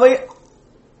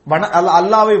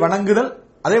 அல்லாஹ்வை வணங்குதல்,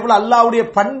 அதே போல அல்லாஹ்வுடைய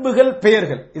பண்புகள்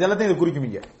பெயர்கள் இதெல்லாம் இது குறிக்கும்.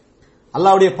 இங்க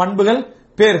அல்லாஹ்வுடைய பண்புகள்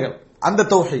பெயர்கள் அந்த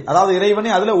தௌஹீத், அதாவது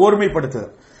இறைவனை அதுல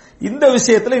ஓர்மைப்படுத்துதல். இந்த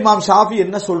விஷயத்துல இமாம் ஷாஃபி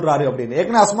என்ன சொல்றாரு அப்படின்னு,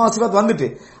 ஏற்கனவே அஸ்மா சிஃபாத் வந்துட்டு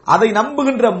அதை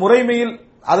நம்புகின்ற முறைமையில்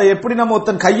அதை எப்படி நம்ம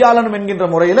ஒருத்தன் கையாளணும் என்கின்ற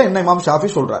முறையில என்ன இமாம் ஷாஃபி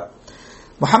சொல்றாரு.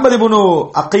 முஹம்மது இப்னு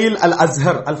அகீல் அல்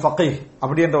அஸ்ஹர் அல் ஃபகீஹ்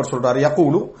அப்படி என்றவர் சொல்றாரு,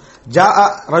 யகூலு ஜாஅ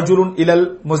ரஜுலுன் இலல்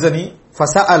முஸனி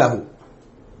ஃபஸஅலஹு.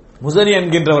 முஸனி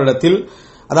என்கின்றவரிடத்தில்,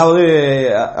 அதாவது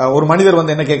ஒரு மனிதர்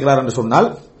வந்து என்ன கேட்கிறார் என்று சொன்னால்,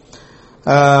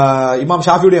 இமாம்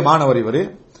ஷாஃபியுடைய மாணவர் இவர்.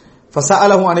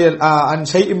 ஃபஸஅலஹு அன்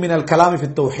ஷைஇன் மினல் கலாமி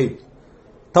ஃபித் தௌஹீத்,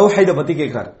 தௌஹீத பத்தி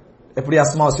கேட்கிறார். எப்படி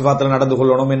அஸ்மா சிஃபாத்துல நடந்து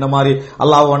கொள்ளணும், என்ன மாதிரி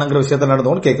அல்லாஹ் வணங்குற விஷயத்துல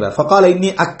நடந்துன்னு கேட்கிறார். ஃபகால இன்னி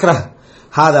அக்ரஹ்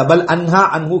ஹாதா பல் அன்ஹா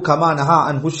அன்ஹு கமா நஹா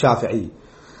அன்ஹு ஷாஃபிஈ.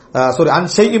 அன்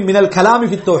ஷைஇன் மினல் கலாமி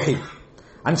ஃபித் தௌஹீத்,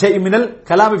 அன் ஷைஇன் மினல்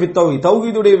கலாமி ஃபித் தௌஹீத்,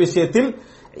 தௌஹீதுடைய விஷயத்தில்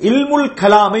இல்முல்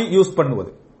கலாமை யூஸ்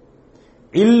பண்ணுவது.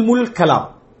 இல்முல் கலாம்,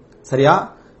 சரியா?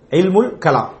 இல்முல்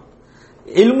கலாம்,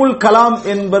 இல்முல் கலாம்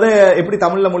என்பதை எப்படி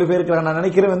தமிழ்ல மொழிபெயர்க்கிறாங்க நான்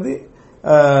நினைக்கிறேன், வந்து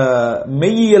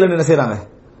மெய்யியல் என்ன செய்யறாங்க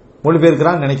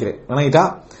மொழிபெயர்க்கிறான்னு நினைக்கிறேன். நினைக்கிட்டா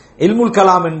இல்முல்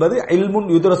கலாம் என்பது இல்முன்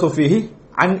யுத்ரஸு ஃபீஹி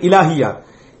அன் இலாஹியா,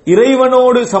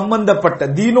 இறைவனோடு சம்பந்தப்பட்ட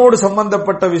தீனோடு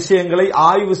சம்பந்தப்பட்ட விஷயங்களை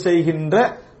ஆய்வு செய்கின்ற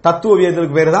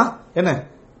தத்துவவியலுக்கு பேரு தான் என்ன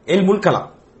இல்முல் கலாம்.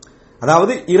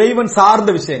 அதாவது இறைவன் சார்ந்த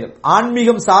விஷயங்கள்,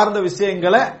 ஆன்மீகம் சார்ந்த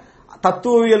விஷயங்களை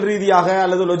தத்துவவியல் ரீதியாக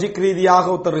அல்லது லாஜிக் ரீதியாக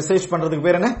ஒருத்தர் ரிசர்ச் பண்றதுக்கு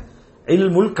பேர் என்ன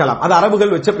இல்முல் கலாம். அது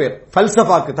அரபுகள் வச்ச பேர்.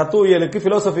 ஃபல்சஃபாக்கு, தத்துவவியலுக்கு,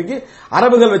 பிலோசபிக்கு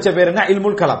அரபுகள் வச்ச பேர் என்ன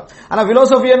இல்முல் கலாம். ஆனா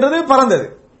பிலோசபி என்றது பறந்தது.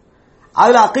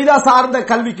 அதுல அகீதா சார்ந்த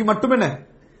கல்விக்கு மட்டும் என்ன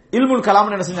இல்முல் கலாம்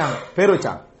என்ன செஞ்சாங்க, பேர்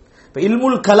வச்சாங்க. இப்ப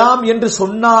இல்முல் கலாம் என்று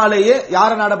சொன்னாலேயே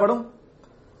யார நாடப்படும்?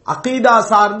 அகீதா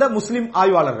சார்ந்த முஸ்லிம்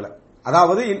ஆய்வாளர்களை.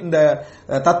 அதாவது இந்த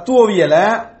தத்துவவியல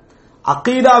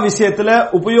அகீதா விஷயத்துல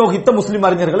உபயோகித்த முஸ்லிம்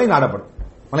அறிஞர்களை நாடப்படும்.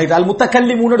 அல்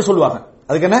முத்தகல்லிமூன் சொல்லுவாங்க.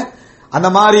 அதுக்கு என்ன அந்த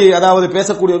மாதிரி, அதாவது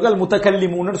பேசக்கூடியவர்கள் அல்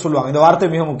முத்தகல்லிமூன் சொல்லுவாங்க. இந்த வார்த்தை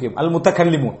மிக முக்கியம். அல்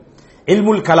முத்தகல்லிமூன்,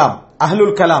 இல்முல் கலாம்,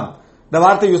 அஹ்லுல் கலாம், இந்த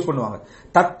வார்த்தை யூஸ் பண்ணுவாங்க.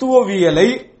 தத்துவவியலை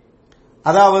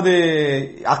அதாவது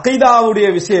அகீதாவுடைய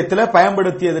விஷயத்துல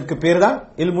பயன்படுத்தியதற்கு பேர் தான்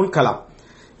இல்முல் கலாம்.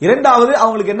 இரண்டாவது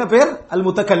அவங்களுக்கு என்ன பேர்? அல்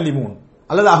முத்தகல்லிமூன்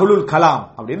அல்லது அஹ்லுல் கலாம்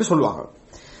அப்படின்னு சொல்லுவாங்க.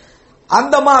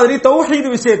 அந்த மாதிரி தௌஹீத்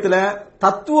விஷயத்துல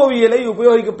தத்துவவியலை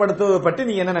உபயோகிக்கப்படுத்துவதை பற்றி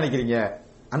நீங்க என்ன நினைக்கிறீங்க?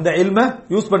 அந்த இல்ம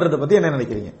யூஸ் பண்றதை பத்தி என்ன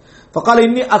நினைக்கிறீங்க? ஃபகால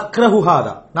இன்னி அக்ரஹு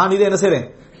ஹாதா, நான் இதை என்ன செய்றேன்,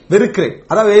 வெறுக்கிறேன்.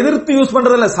 அதாவது எதிர்த்து யூஸ்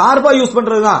பண்றது இல்ல, சார்பா யூஸ்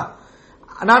பண்றதுதான்.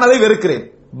 நான் அதை வெறுக்கிறேன்.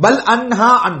 பல்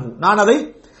அன்ஹா அன்ஹு, நான் அதை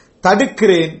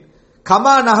தடுக்கிறேன்.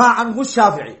 கமா நஹா அன்ஹு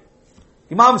ஷாஃபிஈ,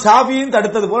 இமாம் ஷாஃபியின்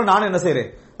தடுத்தது போல நான் என்ன செய்றேன்,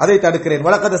 அதை தடுக்கிறேன்.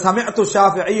 வலகத் சமிஅத்து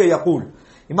ஷாஃபிஈ யகூல்,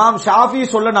 இமாம் ஷாஃபி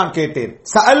சொல்ல நான் கேட்டேன்.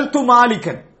 சஅல்து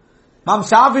மாலிகன், இமாம்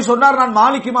ஷாஃபி சொன்னார், நான்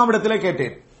மாலிக் இமாம் இடத்திலே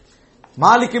கேட்டேன்,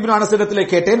 மாலிக் இப்னு அனஸ் இடத்திலே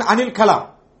கேட்டேன். அனில் கலாம்,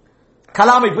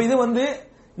 கலாம். இப்ப இது வந்து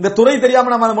இந்த துறை தெரியாம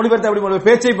நம்ம அதை மொழிபெயர்த்து அப்படி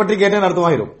பேச்சை பற்றி கேட்டேன்னு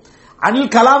அர்த்தமாயிரும்.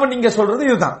 அனில் கலாம் நீங்க சொல்றது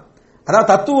இதுதான். அதாவது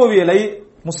தத்துவவியலை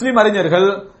முஸ்லிம் அறிஞர்கள்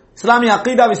இஸ்லாமிய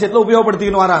அகீதா விஷயத்துல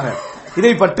உபயோகப்படுத்திக்கிட்டு வராங்க.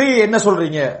 இதை பற்றி என்ன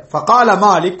சொல்றீங்க? ஃபகால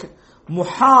மாலிக்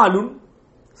முஹாலுன்,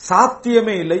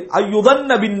 சாத்தியமே இல்லை.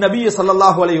 அய்யுதன்ன பின் நபி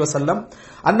ஸல்லல்லாஹு அலைஹி வஸல்லம்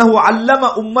அன்னஹு அல்லம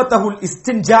உம்மத்தஹுல்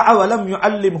இஸ்தின்ஜாஅ வலம்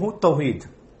யுஅல்லிம்ஹு தௌஹீத்.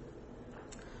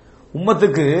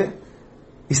 உம்மத்துக்கு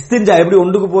இஸ்தின்ஜா எப்படி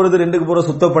ஒன்றுக்கு போறது ரெண்டுக்கு போறது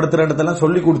சுத்தப்படுத்துறதெல்லாம்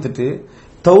சொல்லி கொடுத்துட்டு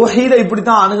தௌஹீதை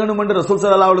இப்படித்தான் அணுகணும் என்று ரசூல்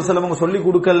ஸல்லல்லாஹு அலைஹி வஸல்லம் சொல்லி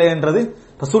கொடுக்கல என்றது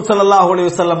ரசூல் ஸல்லல்லாஹு அலைஹி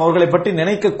வஸல்லம் அவர்களை பற்றி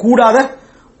நினைக்க கூடாத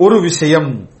ஒரு விஷயம்.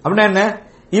 அப்படின்னா என்ன?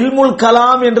 இல்முல்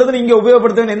கலாம் என்றது நீங்க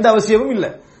உபயோகப்படுத்த வேண்டிய எந்த அவசியமும் இல்ல.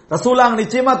 ரசூலுல்லாஹ்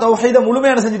நிச்சயமா தௌஹீதை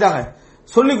முழுமையான செஞ்சிட்டாங்க,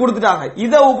 சொல்லி கொடுத்துட்டாங்க.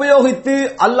 இதை உபயோகித்து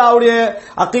அல்லாஹ்வுடைய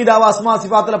அகீதாவா அஸ்மா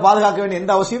சிஃபாத்துல பாதுகாக்க வேண்டிய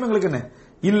எந்த அவசியமும் எங்களுக்கு என்ன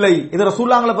இல்லை. இது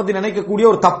ரசூலுல்லாஹ்களை பத்தி நினைக்கக்கூடிய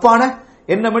ஒரு தப்பான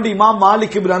எண்ணம் என்று இமாம்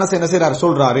மாலிக் இப்னு அனஸ் என்ன செய்றார்,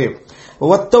 சொல்றாரு.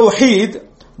 வத்தௌஹீத்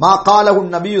மா காலஹு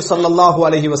நபி ஸல்லல்லாஹு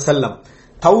அலைஹி வஸல்லம்,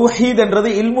 தௌஹீத் என்றது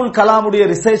இல்முல் கலாமுடைய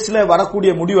ரிசர்ச்ல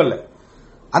வரக்கூடிய முடிவல்ல.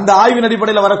 அந்த ஆய்வின்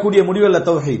அடிப்படையில் வரக்கூடிய முடிவு அல்ல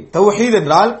தௌஹீத். தௌஹீத்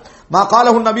என்றால் மா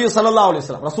காலஹு நபி ஸல்லல்லாஹு அலைஹி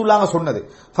வஸல்லம், ரசூலுல்லாஹ் சொன்னது.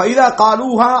 ஃபைதா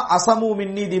காலூஹா அஸமு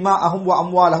மின்னி திமாஅஹும் வ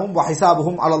அம்வாலஹும் வ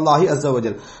ஹிசாபுஹும் அலல்லாஹி அஸ்ஸ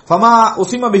வஜல் ஃபமா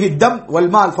உஸிம பிஹி தம்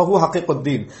வல் மால் ஃபஹு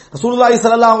ஹகீகத்துத்தீன். ரசூலுல்லாஹி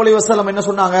ஸல்லல்லாஹு அலைஹி வஸல்லம் என்ன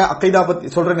சொன்னாங்க? அகீதா பத்தி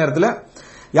சொல்ற நேரத்தில்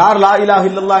யார் லா இலாஹ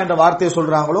இல்லல்லாஹ் என்ற வார்த்தையை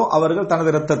சொல்றாங்களோ அவர்கள் தனது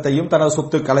இரத்தத்தையும் தனது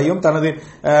சொத்துக்களையும் தனது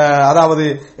அதாவது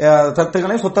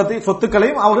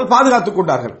சொத்துக்களையும் அவர்கள் பாதுகாத்துக்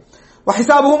கொண்டார்கள்.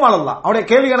 வஹிசாபுஹும் அலல்லாஹ், அவருடைய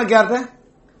கேள்வி கணக்கு யார்ட்ட?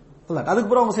 அல்லாஹ். அதுக்கு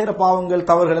பிறகு அவங்க செய்யற பாவங்கள்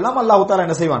தவறுகள் எல்லாம் அல்லாஹ் தஆலா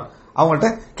என்ன செய்வான்? அவங்கள்ட்ட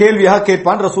கேள்வியாக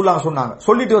கேட்பான். ரசூலுல்லாஹ் சொன்னாங்க.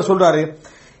 சொல்லிட்டு அவர் சொல்றாரு,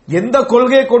 எந்த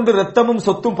கொள்கையை கொண்டு ரத்தமும்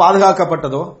சொத்தும்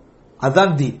பாதுகாக்கப்பட்டதோ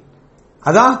அதான் தீன்,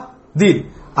 அதான் தீன்.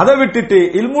 அதை விட்டுட்டு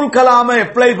இல்முல் கலாமை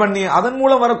அப்ளை பண்ணி அதன்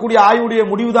மூலம் வரக்கூடிய ஆய்வுடைய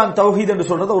முடிவுதான் தௌஹீத் என்று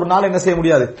சொல்றது ஒரு நாள் என்ன செய்ய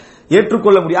முடியாது,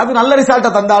 ஏற்றுக்கொள்ள முடியாது. அது நல்ல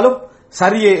ரிசல்ட்டை தந்தாலும்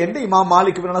சரியே என்று இமாம்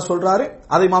மாலிக் என்ன சொல்றாரு,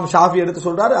 அதை இமாம் ஷாஃபி எடுத்து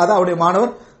சொல்றாரு, அதை அவருடைய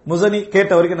மாணவர் முஸனி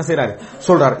கேட்டவருக்கு என்ன செய்யறாரு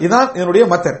சொல்றாரு. இதுதான் இதனுடைய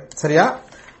மத்தர். சரியா?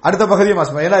 அடுத்த பகுதியை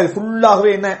மாசம். ஏன்னா இது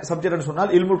ஃபுல்லாகவே என்ன சப்ஜெக்ட்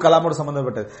சொன்னால் இல்முல் கலாமோடு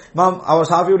சம்பந்தப்பட்டது. இமாம் அவர்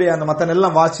ஷாஃபியுடைய அந்த மத்தன்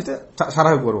எல்லாம் வாசிச்சுட்டு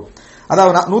ஷரஹுக்கு வருவோம்.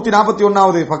 அதாவது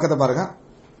 141வது பக்கத்தை பாருங்க.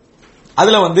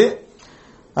 அதுல வந்து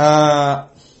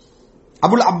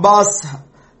அபுல் அப்பாஸ்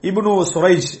இப்னு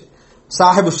சுரைஜ்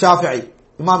சாஹிபு ஷாஃபிஈ,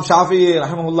 இமாம் ஷாஃபி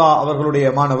ரஹ்மத்துல்லாஹ் அவர்களுடைய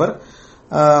மாணவர்,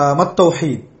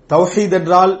 மத்தௌஹீத், தௌஹீத்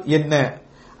என்றால் என்ன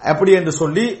அப்படி என்று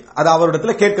சொல்லி அது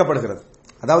அவரிடத்தில் கேட்கப்படுகிறது.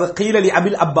 அதாவது கீலலி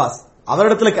அபில் அப்பாஸ்,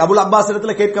 அவரிடத்துல அபுல் அப்பாஸ்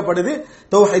இடத்துல கேட்கப்படுது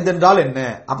தௌஹீத் என்றால் என்ன.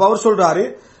 அப்ப அவர் சொல்றாரு,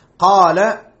 கால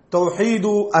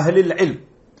தௌஹீது அஹ்லில் இல்ம்,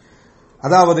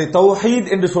 அதாவது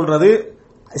தௌஹீத் என்று சொல்றது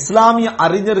இஸ்லாமிய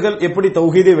அறிஞர்கள் எப்படி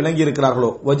தௌஹீதை விளங்கி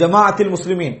இருக்கிறார்களோ, வ ஜமாஅத்தில்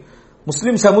முஸ்லிமீன்,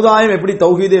 முஸ்லிம் சமுதாயம் எப்படி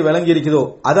தௌஹீதை விளங்கி இருக்குதோ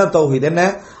அதான் தௌஹீத். என்ன?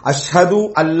 அஷ்ஹது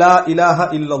அல்லா இலாஹ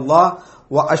இல்லல்லாஹ்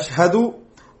வ அஷ்ஹது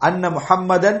அன்ன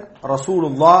முஹம்மதன்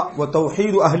ரசூலுல்லாஹ் வ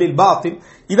தௌஹீது அஹ்லில் பாத்தின்,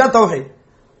 இதான் தௌஹீத்.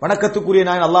 வணக்கத்துக்குரிய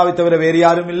நான் அல்லாஹ்வை தவிர வேறு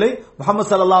யாரும் இல்லை, முஹம்மது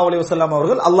ஸல்லல்லாஹு அலைஹி வஸல்லம்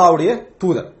அவர்கள் அல்லாஹ்வுடைய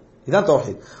தூதர், இதான்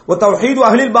தௌஹீத். வ தௌஹீது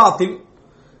அஹ்லில் பாத்தில்,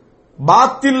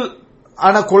 பாத்தில்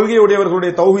ஆன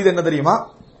கொள்கையுடையவர்களுடைய தௌஹீத் என்ன தெரியுமா?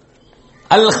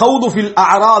 அல் ஹவுது ஃபில்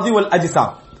அஅராதி வல்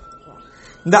அஜ்சாம்.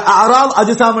 இந்த அஅராத்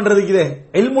அஜ்சாம் என்றதுக்குதே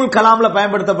இல்முல் கலாம்ல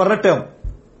பயன்படுத்தப்படுற டேர்ம்,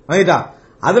 ரைட்டா?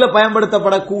 அதுல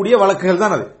பயன்படுத்தப்படக்கூடிய வழக்குகள்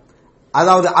தான் அது.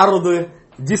 அதாவது அர்து,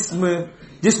 ஜிஸ்மு,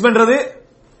 ஜிஸ்ம்ன்றது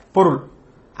பொருள்,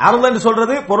 அர்து என்று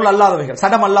சொல்றது பொருள் அல்லாதவைகள்,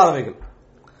 சடம் அல்லாதவைகள்,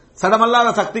 சடம்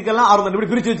அல்லாத சக்திக்கெல்லாம் அர்து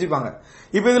இப்படி பிரிச்சு வச்சுப்பாங்க.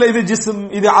 இப்ப இதுல இது ஜிஸ்ம்,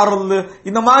 இது அர்து,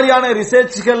 இந்த மாதிரியான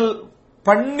ரிசர்ச்கள்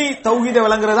பண்ணி தௌஹீதை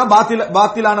விளங்குறதா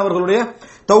பாத்திலானவர்களுடைய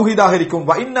தௌஹீதாக இருக்கும்.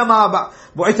 வஇன்னமா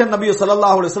புஇஸன் நபி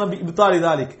ஸல்லல்லாஹு அலைஹி வஸல்லம் பிஇப்தாலி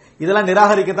ذلك, இதெல்லாம்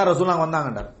நிராகரிக்கத்தான் ரசூலுல்லாஹ்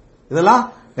வந்தாங்கன்றார். இதெல்லாம்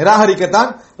நிராகரிக்கத்தான்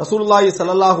ரசூலுல்லாஹி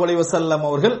ஸல்லல்லாஹு அலைஹி வஸல்லம்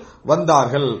அவர்கள்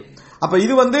வந்தார்கள். அப்ப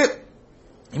இது வந்து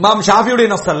இமாம் ஷாஃபியுடைய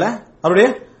நஸ் அல்ல, அவருடைய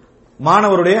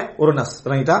மாணவருடைய ஒரு நஸ்,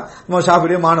 ரைட்டா? இமாம்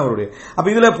ஷாஃபியுடைய மாணவருடைய. அப்ப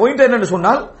இதுல பாயிண்ட் என்னன்னு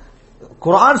சொன்னால்,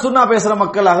 குர்ஆன் சுன்னா பேசுற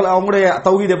மக்கள் அவங்களுடைய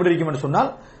தௌஹீத் எப்படி இருக்கும் என்று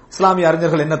சொன்னால், இஸ்லாமிய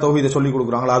அறிஞர்கள் என்ன தௌஹீதை சொல்லிக்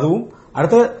கொடுக்குறாங்களோ அதுவும்,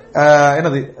 அடுத்து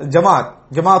என்னது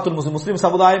ஜமாஅத்துல் முஸ்லிம்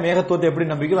சமுதாயம் ஏகத்துவத்தை எப்படி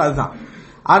நம்பிக்கிறோம் அதுதான்.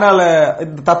 ஆனால்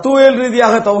தத்துவியல்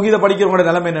ரீதியாக தௌஹீதை படிக்கிறவங்களோட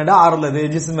நிலைமை என்னன்னா, ஆறுலது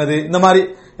ஜிஸ்மது இந்த மாதிரி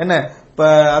என்ன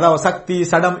அதாவது சக்தி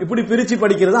சடம் இப்படி பிரிச்சு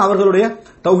படிக்கிறது அவர்களுடைய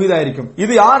தௌஹீதா இருக்கும்.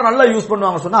 இது யார் நல்லா யூஸ்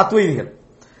பண்ணுவாங்க சொன்னா அத்வைதிகள்,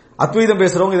 அத்வைதம்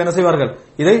பேசுறவங்க இதை என்ன செய்வார்கள்,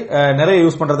 இதை நிறைய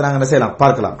யூஸ் பண்றதை நாங்க என்ன செய்யலாம்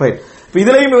பார்க்கலாம். ரைட். இப்ப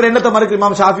இதுலயும் இவர் என்னத்தை மறுக்க,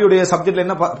 இமாம் ஷாஃபியுடைய சப்ஜெக்ட்ல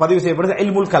என்ன பதிவு செய்யப்படுது,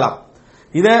 இல்முல் கலாம்.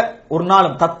 இத ஒரு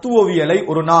நாளும் தத்துவவியலை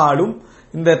ஒரு நாளும்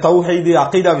இந்த தௌஹீது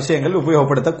அகீதா விஷயங்கள்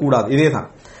உபயோகப்படுத்த கூடாது. இதேதான்.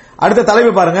 அடுத்த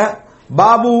தலைப்பு பாருங்க,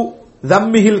 பாபு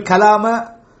தம்மிஹில் கலாம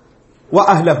வ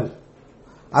அஹ்லஹு,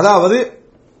 அதாவது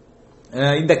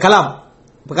இந்த கலாம்,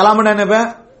 கலாம் என்ன,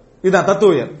 இதுதான்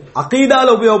தத்துவவியல் அகீதால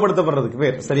உபயோகப்படுத்தப்படுறதுக்கு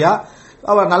பேர். சரியா?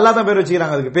 அவர் நல்லா தான் பேர்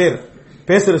வச்சுக்கிறாங்க அதுக்கு பேர்,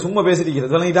 பேசுற சும்மா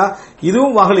பேசிட்டு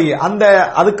இதுவும் வகலிய அந்த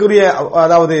அதுக்குரிய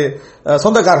அதாவது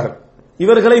சொந்தக்காரர்கள்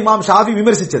இவர்களை இமாம் ஷாஃபி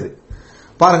விமர்சிச்சது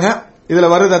பாருங்க. இதுல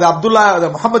வருது, அது அப்துல்லா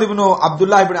முஹம்மது இப்னு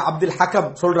அப்துல்லா இப்னு அப்துல் ஹக்கம்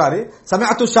சொல்றாரு,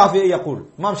 சமிஅத்து ஷாஃபியை யகூல்,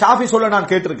 இமாம் ஷாஃபி சொல்ல நான்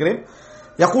கேட்டிருக்கிறேன்,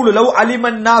 யகூல் லவ்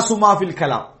அலிமன் நாசு மா ஃபில்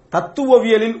கலாம்,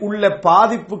 தத்துவவியலில் உள்ள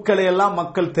பாதிப்புகளை எல்லாம்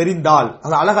மக்கள் தெரிந்தால்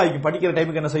அது அழகா இருக்கும். படிக்கிற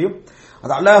டைமுக்கு என்ன செய்யும்,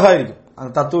 அது அழகா இருக்கும். அந்த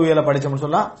தத்துவவியலை படிச்சோம்னு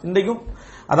சொன்னா இன்றைக்கும்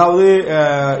அதாவது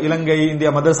இலங்கை இந்திய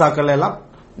மதரசாக்கள் எல்லாம்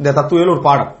இந்த தத்துவவியல் ஒரு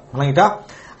பாடம் வழங்கிட்டா,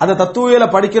 அந்த தத்துவவியலை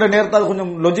படிக்கிற நேரத்தால்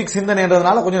கொஞ்சம் லாஜிக்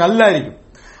சிந்தனைன்றதுனால கொஞ்சம் நல்லா இருக்கும்.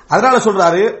 அதனால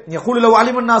சொல்றாரு, யகூலு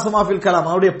அலிமன் நாசு மா ஃபில் கலாம்,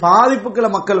 அவருடைய பாதிப்புகளை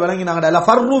மக்கள் விளங்கினாங்க,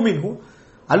 ஃபர்ரு மின்ஹு,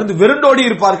 அல்லது வெறுண்டோடி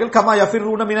இருப்பார்கள், கமா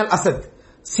யஃபிர்ரூன மினல் அஸத்,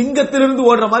 சிங்கத்திலிருந்து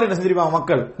ஓடுற மாதிரி என்ன செஞ்சிருப்பாங்க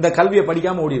மக்கள் இந்த கல்வியை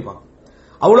படிக்காம ஓடி இருப்பாங்க.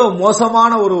 அவ்வளவு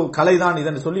மோசமான ஒரு கலை தான்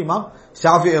இதன்னு சொல்லி இமாம்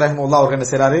ஷாஃபி ரஹ்மத்துல்லாஹி அவர்கள் என்ன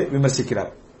செய்றாரு,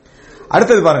 விமர்சிக்கிறார்.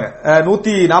 அடுத்தது பாருங்க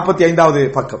 145வது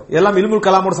பக்கம், எல்லாம் இல்முல்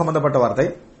கலாமோடு சம்பந்தப்பட்ட வார்த்தை.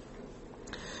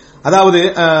 அதாவது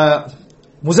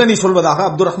முஸனி சொல்வதாக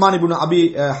அப்துல் ரஹ்மான் இப்னு அபி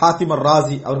ஹாத்திம்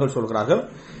அர்-ராஸி அவர்கள் சொல்கிறார்கள்.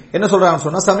 என்ன சொல்றாங்கன்னு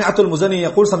சொன்னா, சமிஅத்துல் முஸனி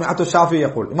யகூல் சமிஅத்து ஷாஃபி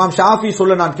யகூல், இமாம் ஷாஃபி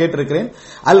சொல்ல நான் கேட்டிருக்கிறேன்,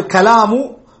 அல் கலாமு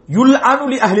யுல்அனு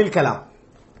லி அஹ்லில் கலாம்,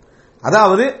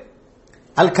 அதாவது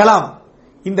அல் கலாம்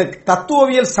இந்த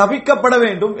தத்துவவியல் சபிக்கப்பட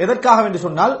வேண்டும். எதற்காக என்று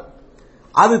சொன்னால்,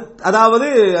 அது அதாவது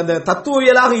அந்த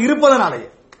தத்துவவியலாக இருப்பதனாலே,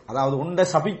 அதாவது உண்ட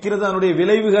சபிக்கிறது அதனுடைய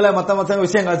விளைவுகளை மத்த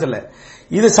விஷயங்கள் சொல்ல,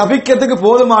 இது சபிக்கிறதுக்கு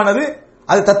போதுமானது,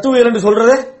 அது தத்துவவியல் என்று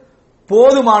சொல்றது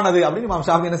போதுமானது அப்படின்னு இமாம்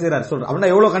ஷாஃபி என்ன செய்யறாரு சொல்ற.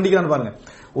 அப்படின்னா எவ்வளவு கண்டிக்கிறான்னு பாருங்க.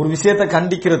 ஒரு விஷயத்தை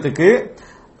கண்டிக்கிறதுக்கு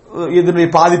இதனுடைய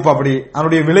பாதிப்பு அப்படி,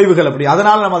 அதனுடைய விளைவுகள் அப்படி,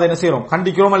 அதனால நம்ம அதை என்ன செய்யறோம்,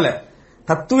 கண்டிக்கிறோம் அல்ல.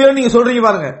 தத்துவம் நீங்க சொல்றீங்க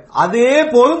பாருங்க, அதே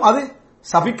போதும், அது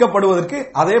சபிக்கப்படுவதற்கு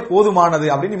அதே போதுமானது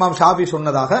அப்படின்னு இமாம் ஷாஃபி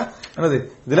சொன்னதாக என்னது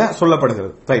இதுல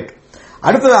சொல்லப்படுகிறது. ரைட்.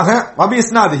 அடுத்ததாக வபி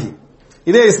இஸ்னாதிஹி,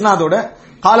 இதே இஸ்னாதோட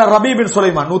கால ரபீ பின்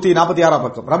சுலைமான் 146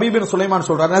 பக்கம். ரபீ பின் சுலைமான்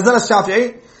சொல்றார், நஸல ஷாஃபிஈ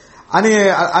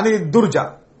அனி துர்ஜா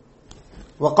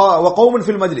வ கௌமுன்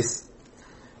ஃபில் மஜ்லிஸ்.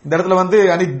 இந்த இடத்துல வந்து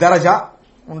அனி தரஜா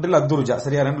ஒன்றில் அத்துர்ஜா,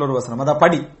 சரியா, ரெண்டுல ஒரு வசனம். அதான்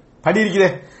படி இருக்குதே,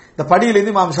 இந்த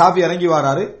படியிலிருந்து இமாம் ஷாஃபி இறங்கி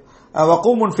வராரு.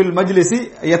 வகூமுன் ஃபில் மஜ்லிஸி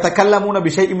யதகல்லமூன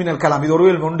பிஷைஇன் மினல் கலாம், இது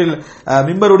ஒருவேளை ஒன்றில்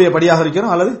மிம்பருடைய படியாக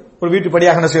இருக்கணும் அல்லது ஒரு வீட்டு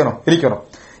படியாக என்ன செய்யணும் இருக்கணும்.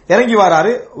 இறங்கி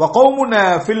வராரு. வகூமுன்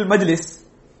ஃபில் மஜ்லிஸ்,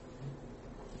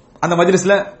 அந்த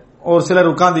மஜ்லிஸ்ல ஒரு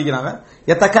சிலர் உட்கார்ந்திருக்கிறாங்க.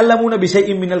 யதகல்லமூன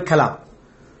பிஷைஇன் மினல் கலாம்,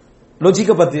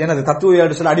 லாஜிக்க பத்தி, என்னது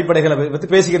தத்துவ சில அடிப்படைகளை பத்தி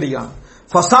பேசிக்கிட்டு இருக்காங்க.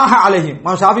 ஃபஸாஹ அலைஹிம்,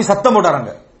 இமாம் ஷாஃபி சத்தம்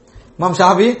போட்டாராங்க. இமாம்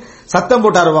ஷாஃபி சத்தம்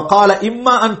போட்டாரு. வகால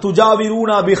இம்மா அன்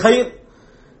துஜாவிரூனா பிகைர்,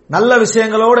 நல்ல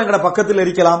விஷயங்களோடு எங்கட பக்கத்தில்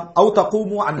இருக்கலாம், அவு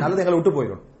தகூமு அன், நல்லது எங்களை விட்டு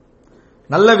போயிடும்.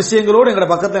 நல்ல விஷயங்களோடு எங்கட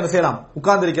பக்கத்துல என்ன செய்யலாம்,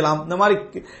 உட்கார்ந்து இருக்கலாம். இந்த மாதிரி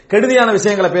கெடுதியான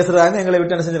விஷயங்களை பேசுறதா எங்களை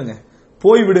விட்டு என்ன செஞ்சிருங்க,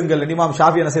 போய்விடுங்கள். இமாம்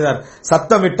ஷாஃபி என்ன செய்தார்,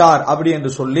 சத்தமிட்டார் அப்படி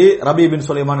என்று சொல்லி ரபீ பின்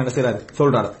சுலைமான் என்ன செய்யறாரு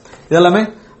சொல்றாரு. இதெல்லாமே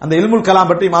அந்த இல்முல் கலாம்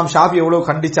பற்றி இமாம் ஷாஃபி எவ்வளவு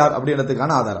கண்டிச்சார்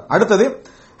அப்படின்றதுக்கான ஆதாரம். அடுத்தது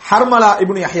ஹர்மலா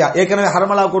இப்னு யஹ்யா, ஏற்கனவே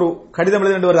ஹர்மலாவுக்கு ஒரு கடிதம்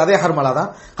எழுதி வருது, அதே ஹர்மலா தான்.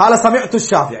 கால சமிஅத்து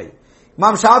ஷாஃபிஈ,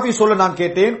 இமாம் ஷாஃபி சொல்ல நான்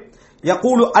கேட்டேன்,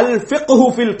 யகூலு அல் ஃபிக்ஹு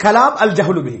ஃபில் கலாம் அல்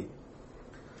ஜஹ்லு பிஹி,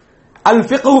 அல்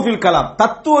ஃபிக்ஹு ஃபில் கலாம்,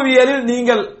 தத்துவவியலில்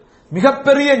நீங்கள்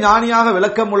மிகப்பெரிய ஞானியாக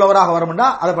விளக்கம் உள்ளவராக வரணும்னா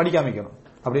அதை படிக்காமிக்கணும்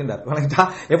அப்படின்றார்.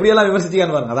 எப்படியெல்லாம்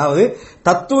விமர்சிச்சிக்கான்னு பாருங்க. அதாவது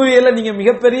தத்துவவியல்ல நீங்க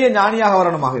மிகப்பெரிய ஞானியாக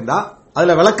வரணுமாக இருந்தா,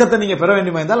 அதுல விளக்கத்தை நீங்க பெற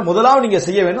வேண்டுமா இருந்தால் முதலாவது நீங்க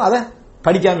செய்ய வேண்டும் அதை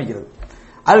படிக்காமிக்கிறது.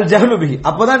 அல் ஜஹ்லு பிஹி,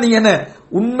 அப்பதான் நீங்க என்ன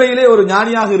உண்மையிலே ஒரு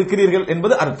ஞானியாக இருக்கிறீர்கள்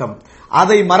என்பது அர்த்தம்.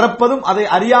 அதை மறப்பதும் அதை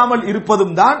அறியாமல்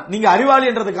இருப்பதும் தான் நீங்க அறிவாளி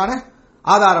என்றதுக்கான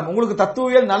ஆதாரம். உங்களுக்கு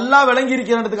தத்துவவியல் நல்லா விளங்கி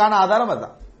இருக்கிறதுக்கான ஆதாரம்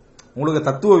அதுதான். உங்களுக்கு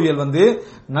தத்துவவியல் வந்து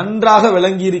நன்றாக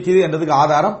விளங்கி இருக்குது என்றதுக்கு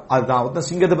ஆதாரம் அதுதான்.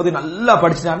 சிங்கத்தை பத்தி நல்லா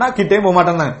படிச்சுட்டான்னா கிட்டே போக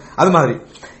மாட்டாங்க. அது மாதிரி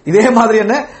இதே மாதிரி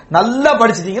என்ன நல்லா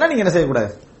படிச்சிட்டீங்கன்னா நீங்க என்ன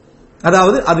செய்யக்கூடாது,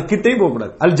 அதாவது அது கிட்டையும்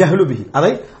போகக்கூடாது. அல் ஜஹ்லு பிஹி,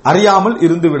 அதை அறியாமல்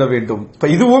இருந்து விட வேண்டும். இப்ப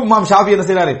இதுவும் இமாம் ஷாஃபி என்ன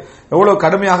செய்யறாரு, எவ்வளவு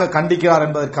கடுமையாக கண்டிக்கிறார்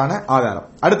என்பதற்கான ஆதாரம்.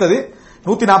 அடுத்தது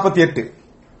 148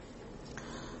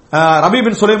 ரபீ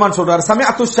பின் சுலைமான் சொல்றார்,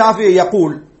 சமிஅத்து ஷாஃபி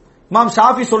யகூல், இமாம்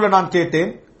ஷாஃபி சொல்ல நான்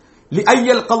கேட்டேன்,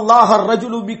 லிஅய்யல் கல்லாஹ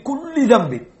الرجل بكل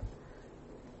ذنب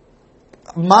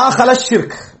ما خلا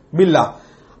الشرك بالله,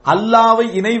 அல்லாஹ்வை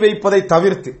இணை வைப்பதை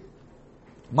தவிர்த்து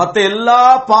மற்ற எல்லா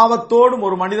பாவத்தோடும்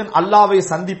ஒரு மனிதன் அல்லாஹ்வை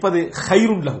சந்திப்பது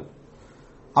கைருன் லஹு,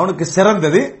 அவனுக்கு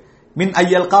சிறந்தது, மின்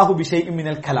அய்யல்காஹு பிஷைஇன்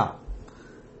மினல் கலாம்,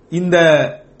 இந்த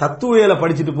தத்துவவியலை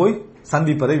படிச்சுட்டு போய்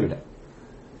சந்திப்பதை விட.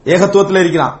 ஏகத்துவத்தில்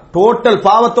இருக்கிறான், டோட்டல்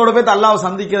பாவத்தோட போய் அல்லாஹ்வை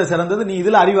சந்திக்கிறது சிறந்தது, நீ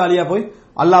இதுல அறிவாளியா போய்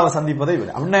அல்லாஹ்வை சந்திப்பதை விட.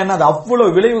 அப்படின்னா என்ன, அது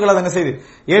அவ்வளவு விளைவுகளை என்ன செய்து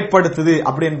ஏற்படுத்துது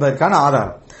அப்படி என்பதற்கான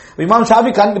ஆதாரம். இமாம்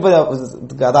ஷாஃபி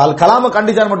கலாம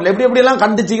கண்டிச்சார் மட்டும் எப்படி எப்படி எல்லாம்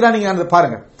கண்டிச்சுக்கிறான் நீங்க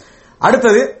பாருங்க.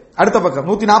 அடுத்தது அடுத்த பக்கம்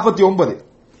 149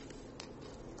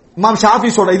 இமாம் ஷாஃபி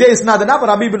சொல்ற இதே இஸ்னாத்னா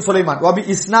ரபீ பின் சுலைமான், வபி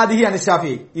இஸ்னாதிஹி அன்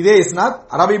ஷாஃபி, இதே இஸ்னாத்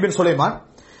ரபீ பின் சுலைமான்.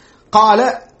 قال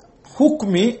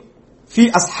ஹுக்மி ஃபி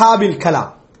அஸ்ஹாபில்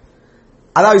கலாம்,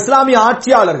 அதாவது இஸ்லாமிய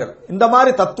ஆட்சியாளர்கள் இந்த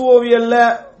மாதிரி தத்துவவியல்ல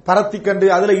பரத்தி கண்டு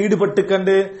அதுல ஈடுபட்டு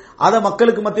கண்டு அதை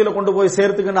மக்களுக்கு மத்தியில் கொண்டு போய்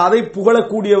சேர்த்து கண்டு அதை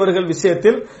புகழக்கூடியவர்கள்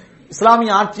விஷயத்தில்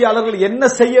இஸ்லாமிய ஆட்சியாளர்கள் என்ன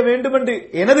செய்ய வேண்டும் என்று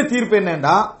எனது தீர்ப்பு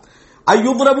என்னன்னா,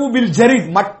 அய்யுத்ரபு பில் ஜரீத்,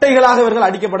 மட்டைகளாக இவர்கள்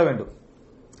அடிக்கப்பட வேண்டும்.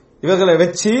 இவர்களை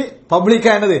வச்சு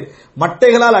பப்ளிக்கா என்னது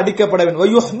மட்டைகளால் அடிக்கப்பட வேண்டும்.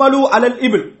 வயுஹ்மலு அலல்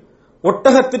இபில்,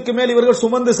 ஒட்டகத்திற்கு மேல் இவர்கள்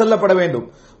சுமந்து செல்லப்பட வேண்டும்.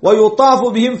 வயுதாஃபு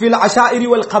பிஹிம் ஃபில் அஷாயிரி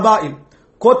வல் கபாயில்,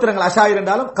 கோத்திரங்கள், அஷாயிர்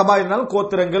என்றாலும் கபாயில் என்றாலும்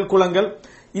கோத்திரங்கள் குலங்கள்,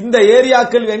 இந்த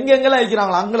ஏரியாக்கள் எங்கெங்கெல்லாம்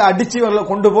இருக்கிறாங்களோ அங்களை அடிச்சு இவர்களை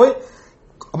கொண்டு போய்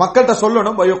மக்கள்கிட்ட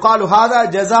சொல்லணும். வயுகாலு ஹாதா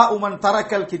ஜஸாஉ மன்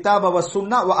தரக்கல் கிதாப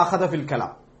வஸ்ஸுன்னா வ அஹத ஃபில்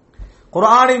கலாம்,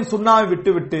 குர்ஆனின் சுன்னாவை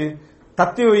விட்டு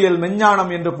தத்துவவியல்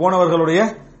மெஞ்ஞானம் என்று போனவர்களுடைய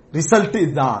ரிசல்ட்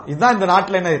இதுதான். இதுதான் இந்த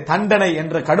நாட்டில் என்ன தண்டனை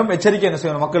என்ற கடும் எச்சரிக்கை என்ன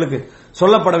செய்யணும், மக்களுக்கு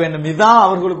சொல்லப்பட வேண்டும். இதுதான்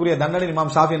அவர்களுக்குரிய தண்டனை.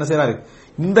 இமாம் ஷாஃபி என்ன செய்யறாரு,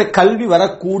 இந்த கல்வி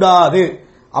வரக்கூடாது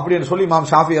அப்படின்னு சொல்லி இமாம்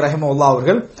ஷாஃபி ரஹிமஹுல்லாஹ்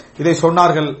அவர்கள் இதை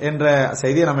சொன்னார்கள் என்ற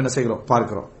செய்தியை நாம் என்ன செய்கிறோம்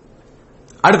பார்க்கிறோம்.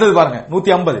 அடுத்தது பாருங்க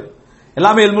 150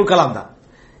 எல்லாமே இல்முல் கலாம் தான்.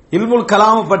 இல்முல்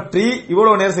கலாம் பற்றி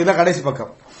இவ்வளவு நேரம் செய்யல, கடைசி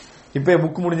பக்கம். இப்ப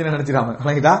புக் முடிஞ்சு நினைச்சிடாம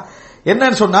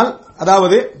என்னன்னு சொன்னால்,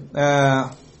 அதாவது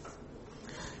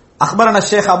அக்பரன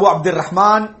ஷேக் அபு அப்துல்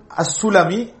ரஹ்மான்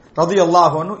அஸ்ஸுலமி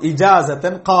ரலியல்லாஹு அன்ஹு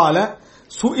இஜாஸத்தன் قال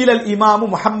سئل الامام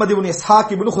محمد بن اسحاق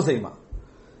بن خزيمة.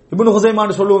 இப்னு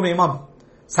ஹுஸைமான்னு சொல்லுவோமே இமாம்,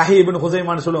 சஹீஹ் இப்னு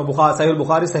ஹுஸைமான்னு சொல்லுவோம். சஹீஹ்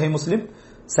புகாரி, சஹீஹ் முஸ்லிம்,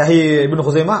 சஹீஹ் இப்னு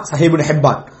ஹுஸைமா, சஹீஹ் இப்னு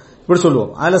ஹிப்பான் இப்படி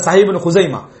சொல்லுவோம். அதுல சஹீஹ் இப்னு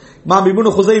ஹுஸைமா, இமாம்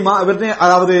இப்னு ஹுஸைமா இவரே,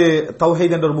 அதாவது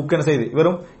தௌஹீத் என்ற ஒரு முக்கிய செய்தி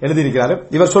இவரும் எழுதி இருக்கிறாரு.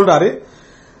 இவர் சொல்றாரு,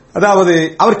 அதாவது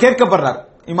அவர் கேட்கப்படுறார்,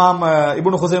 இமாம்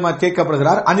இப்னு ஹுஸைமா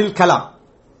கேட்கப்படுகிறார், அனில் கலாம்,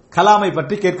 கலாமை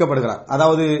பற்றி கேட்கப்படுகிறார்.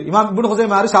 அதாவது இமாம் இப்னு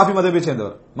ஹுஸைமா ஷாஃபி மதஹபை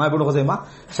சேர்ந்தவர். இமாம் இப்னு ஹுஸைமா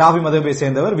ஷாஃபி மதஹபை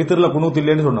சேர்ந்தவர். வித்ர்ல குனூத்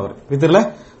இல்லைன்னு சொன்னவர், வித்ர்ல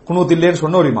குனூத் இல்லைன்னு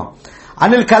சொன்ன ஒரு இமாம்.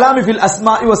 அனில் கலாமி ஃபில்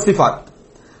அஸ்மாஇ வ சிஃபாத்,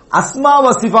 அஸ்மா வ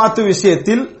சிஃபாத்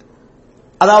விஷயத்தில்,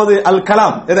 அதாவது அல்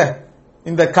கலாம் எதை,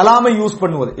 இந்த கலாமை யூஸ்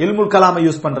பண்ணுவது, இல்முல் கலாமை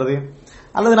யூஸ் பண்றது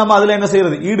அல்லது நம்ம அதுல என்ன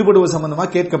செய்யறது, ஈடுபடுவது சம்பந்தமா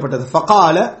கேட்கப்பட்டது.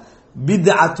 ஃபகால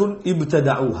பித்அத்துன்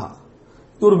இப்ததஊஹா,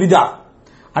 ஒரு பிதா.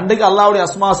 அன்றைக்கு அல்லாஹ்வுடைய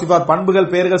அஸ்மா சிஃபாத்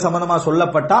பண்புகள் பெயர்கள் சம்பந்தமா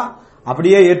சொல்லப்பட்டா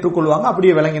அப்படியே ஏற்றுக்கொள்வாங்க,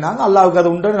 அப்படியே விளங்கினாங்க, அல்லாஹ்வுக்கு அது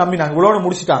உண்டு நம்பினாங்க, இவ்வளவு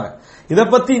முடிச்சிட்டாங்க. இதை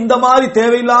பத்தி இந்த மாதிரி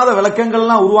தேவையில்லாத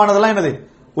விளக்கங்கள்லாம் உருவானதெல்லாம் என்னது,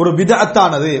 ஒரு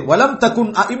பிதஅத்தானது. வலம்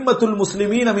தகுன் அஇம்மத்துல்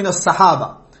முஸ்லிமீன மினஸ் ஸஹாபா,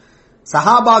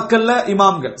 சஹாபாக்கள்ல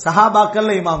இமாம்கள்,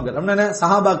 சஹாபாக்கள்ல இமாம்கள் என்ன,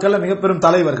 சஹாபாக்கள்ல மிக பெரும்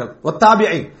தலைவர்கள்,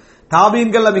 வத்தாபிஈன்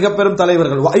தாபீன்கள்ல மிக பெரும்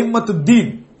தலைவர்கள், வஅஇம்மத்துத்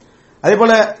தீன் அதே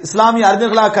போல இஸ்லாமிய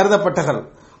அறிஞர்களாக கருதப்பட்டவர்கள்,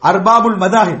 அர்பாபுல்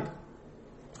மதாஹிப்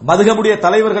மதுஹபுடைய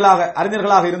தலைவர்களாக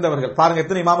அறிஞர்களாக இருந்தவர்கள். பாருங்க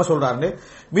எத்தனை இமாம சொல்றாரு.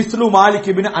 மிஸ்லு மாலிக்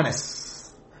இப்னு அனஸ்,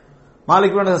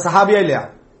 மாலிக் இப்னு அனஸ் சஹாபியா இல்லையா?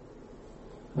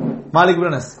 மாலிக் இப்னு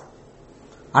அனஸ்,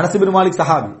 அனஸ் இப்னு மாலிக்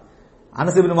சஹாபி,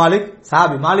 அனஸ் இப்னு மாலிக்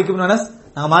சஹாபி, மாலிக் இப்னு அனஸ்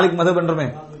நாங்க மாலிக் மதஹப் பண்றோமே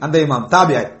அந்த இமாம்,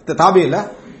 தாபியா, தாபி இல்ல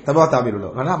தபா தாபியில்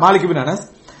உள்ள மாலிக் இப்னு அனஸ்.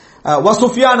 வ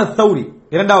சுஃபியான் அத்-தௌரி,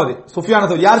 இரண்டாவது சுஃபியான்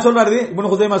அத்-தௌரி. யார் சொல்றாரு?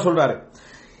 இப்னு ஹுஸைமா சொல்றாரு.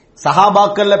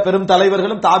 சஹாபாக்கள்ல பெரும்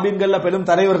தலைவர்களும் தாபீன்கள்ல பெரும்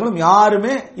தலைவர்களும்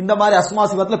யாருமே இந்த மாதிரி அஸ்மா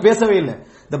சிஃபாத்ல பேசவே இல்லை.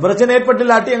 இந்த பிரச்சனை ஏற்பட்டு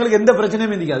இல்லாட்டி எங்களுக்கு எந்த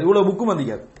பிரச்சனையும் வந்திக்காது, இவ்வளவு புக்கும்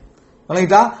வந்திக்காது.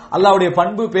 வணங்கிட்டா அல்லாஹ்வுடைய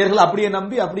பண்பு பெயர்கள் அப்படியே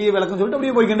நம்பி அப்படியே விளக்கம் சொல்லிட்டு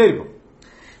அப்படியே போய்கிட்டே இருக்கும்.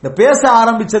 இந்த பேச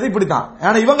ஆரம்பிச்சது இப்படித்தான்.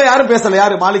 ஆனா இவங்க யாரும் பேசல.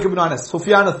 யாரு? மாலிக் இப்னு அனஸ்,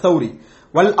 சுஃபியான் அத்-தௌரி,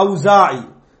 வல் அவுஸாஇ,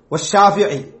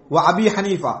 வஷ்ஷாஃபிஈ, وأبي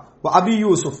حنيفة وأبي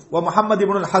يوسف ومحمد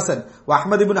بن الحسن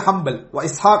وأحمد بن حنبل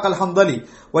وإسحاق الحنظلي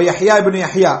ويحيى بن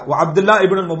يحيى وعبد الله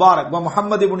بن المبارك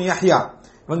ومحمد بن يحيى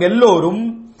இவங்க எல்லோரும்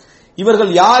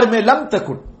இவர்கள் யாருமே லம்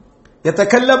தகுன்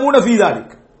يتكلمون في ذلك,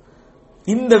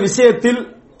 இந்த விஷயத்தில்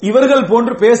இவர்கள்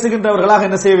போன்று பேசுகின்றவர்களாக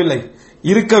என்ன செய்யவில்லை,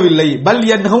 இருக்கவில்லை. பல்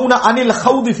யன்ஹூன அனில்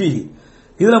ஹவுதி ஃபீஹி,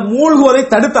 இதுல மூழ்குவதை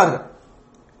தடுத்தார்கள்.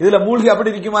 இதுல மூழ்கி அப்படி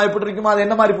இருக்குமா இப்படி இருக்குமா அது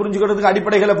என்ன மாதிரி புரிஞ்சுக்கிறதுக்கு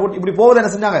அடிப்படைகளை போட்டு இப்படி போவதை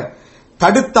என்ன செஞ்சாங்க,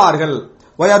 தடுத்தார்கள்.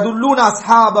 வயதுல்லூன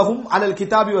அஸ்ஹாபஹும் அலல்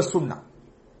கிதாபி வஸ் சுன்னா,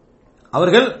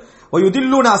 அவர்கள்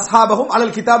வயுதில்லூன அஸ்ஹாபஹும்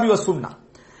அலல் கிதாபி வஸ் சுன்னா,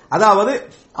 அதாவது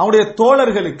அவருடைய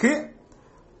தோழர்களுக்கு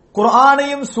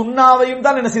குர்ஆனையும் சுன்னாவையும்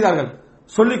தான் என்ன செய்தார்கள்,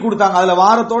 சொல்லி கொடுத்தாங்க. அதுல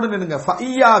வாரத்தோடு நின்னுங்க.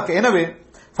 ஃபஇய்யாக, எனவே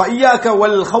ஃபஇய்யாக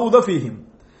வல் ஹவுத ஃபீஹிம்,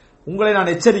 உங்களை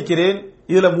நான் எச்சரிக்கிறேன்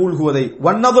இதுல மூழ்குவதை.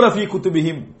 வன்னதுர ஃபீ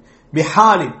குதுபிஹிம்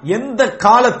பிஹாலின், எந்த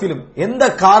காலத்திலும் எந்த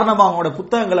காரணமா அவங்களோட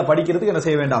புத்தகங்களை படிக்கிறதுக்கு என்ன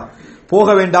செய்ய வேண்டாம்,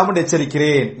 போக வேண்டாம் என்று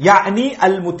எச்சரிக்கிறேன். யானி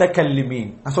அல் முத்தகல்லிமீன்,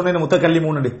 நான் சொன்னேன்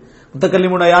முத்தகல்லிமூன்,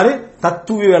 முத்தகல்லிமூன் யாரு?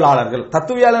 தத்துவியலாளர்கள்.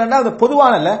 தத்துவியலாளர் அது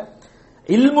பொதுவான இல்ல,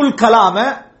 இல்முல் கலாம,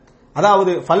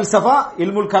 அதாவது ஃபல்சஃபா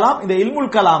இல்முல் கலாம், இந்த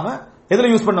இல்முல் கலாம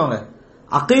எதுல யூஸ் பண்ணவங்க,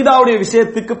 அகீதாவுடைய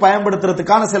விஷயத்துக்கு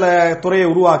பயன்படுத்துறதுக்கான சில துறையை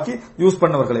உருவாக்கி யூஸ்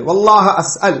பண்ணவர்களே. வல்லாஹ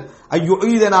அஸ்அல்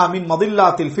அய்யுஈதனா மின்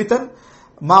மதில்லாத்தில் ஃபிதன்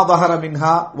மா ظهر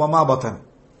منها وما بطن,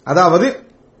 அதாவது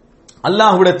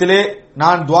அல்லாஹ்விடத்திலே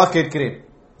நான் துஆ கேட்கிறேன்.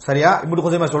 சரியா? இப்னு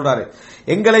ஹுஸைமா சொல்றாரு,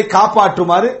 எங்களை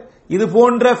காப்பாற்றுமாறு, இது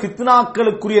போன்ற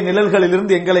ஃபித்னாக்களுக்குரிய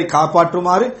நிழல்களிலிருந்து எங்களை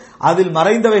காப்பாற்றுமாறு, அதில்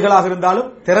மறைந்தவைகளாக இருந்தாலும்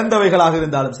திறந்தவைகளாக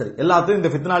இருந்தாலும் சரி, எல்லாத்தையும் இந்த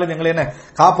ஃபித்னாலில் எங்களை என்ன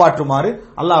காப்பாற்றுமாறு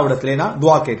அல்லாஹ்விடத்திலே நான்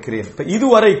துஆ கேட்கிறேன்.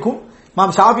 இதுவரைக்கும்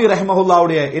இமாம் ஷாஃபி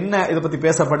ரஹிமஹுல்லாவுடைய என்ன இதை பத்தி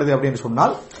பேசப்படுது அப்படின்னு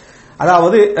சொன்னால்,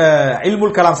 அதாவது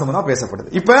இல்முல் கலாம் சம்பந்தமா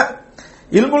பேசப்படுது. இப்ப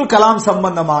இல்முல் கலாம்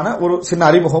சம்பந்தமான ஒரு சின்ன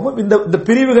அறிமுகமும் இந்த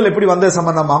பிரிவுகள் எப்படி வந்தது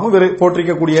சம்பந்தமாகவும்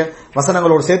போட்டிருக்கக்கூடிய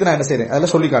வசனங்களோடு சேர்த்து நான் என்ன செய்றேன்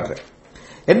அதெல்லாம் சொல்லி காட்டுறேன்.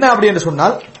 என்ன அப்படி என்று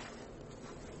சொன்னால்,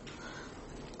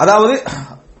 அதாவது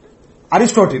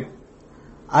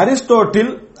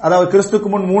அரிஸ்டோட்டில் அதாவது கிறிஸ்துக்கு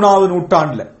முன் 3வது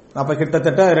நூற்றாண்டுல, அப்ப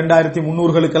கிட்டத்தட்ட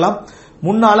 2300களுக்கெல்லாம்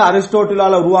முன்னால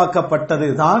அரிஸ்டோட்டிலால உருவாக்கப்பட்டது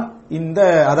தான் இந்த,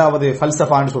 அதாவது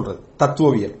ஃபல்சஃபான்னு சொல்றது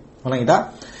தத்துவவியல்.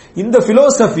 இந்த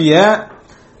பிலோசபிய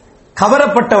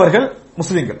கவரப்பட்டவர்கள்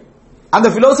முஸ்லிம்கள். அந்த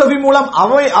பிலோசபி மூலம்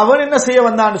அவன் என்ன செய்ய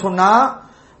வந்தான்னு சொன்னா,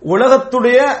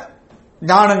 உலகத்துடைய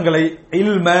ஞானங்களை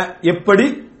இல்ம எப்படி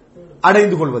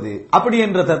அடைந்து கொள்வது அப்படி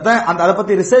என்றத அதை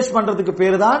பத்தி ரிசர்ச் பண்றதுக்கு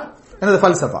பேரு தான் என்னது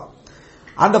ஃபல்சஃபா.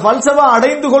 அந்த பல்சஃபா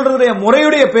அடைந்து கொள்றதுடைய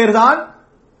முறையுடைய பேர் தான்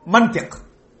மன்திக்.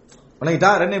 விளங்கிட்டா?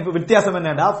 ரெண்டு வித்தியாசம்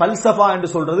என்னடா, பல்சஃபா என்று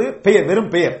சொல்றது பெயர்,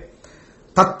 வெறும் பெயர்,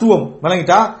 தத்துவம்.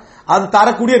 விளங்கிட்டா? அது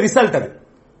தரக்கூடிய ரிசல்ட். அது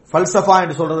பல்சஃபா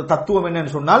என்று சொல்றது தத்துவம்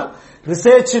என்னன்னு சொன்னால்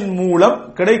ரிசர்ச்சின் மூலம்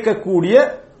கிடைக்கக்கூடிய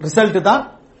ரிசல்ட் தான்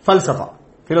பல்சஃபா,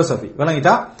 பிலோசபி.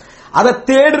 விளங்கிட்டா? அதை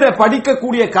தேடுற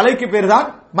படிக்கக்கூடிய கலைக்கு பேர் தான்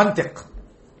மன்திக்,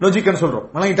 லாஜிக்னு சொல்றோம்.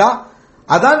 விளங்கிட்டா?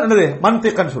 அதான் என்னது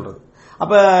மன்திக்னு சொல்றது.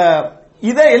 அப்ப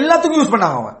இத எல்லாத்துக்கும் யூஸ்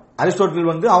பண்ணாங்க அவங்க.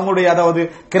 அரிஸ்டோட்டில் அவங்களுடைய, அதாவது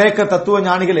கிரேக்க தத்துவ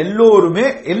ஞானிகள் எல்லோருமே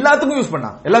எல்லாத்துக்கும் யூஸ்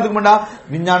பண்ணாங்க. எல்லாத்துக்கும் பண்ணா,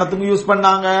 விஞ்ஞானத்துக்கும் யூஸ்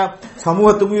பண்ணாங்க,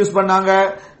 சமூகத்துக்கும் யூஸ் பண்ணாங்க,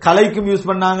 கலைக்கும் யூஸ்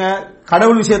பண்ணாங்க,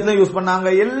 கடவுள் விஷயத்திலும் யூஸ் பண்ணாங்க.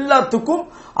 எல்லாத்துக்கும்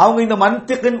அவங்க இந்த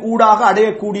மன்திக்கின் ஊடாக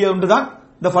அடையக்கூடிய ஒன்றுதான்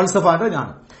இந்த பல்சஃபா என்ற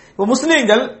ஞானம். இப்ப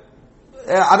முஸ்லீம்கள்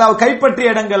அதாவது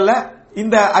கைப்பற்றிய இடங்கள்ல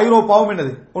இந்த ஐரோப்பாவும்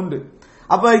என்னது உண்டு.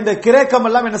 அப்ப இந்த கிரேக்கம்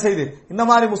எல்லாம் என்ன செய்யுது, இந்த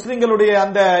மாதிரி முஸ்லிம்களுடைய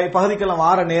அந்த பகுதிக்கெல்லாம்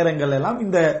வார நேரங்கள் எல்லாம்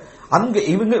இந்த அங்க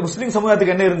இவங்க முஸ்லீம்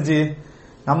சமுதாயத்துக்கு என்ன இருந்துச்சு,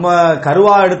 நம்ம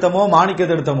கருவா எடுத்தமோ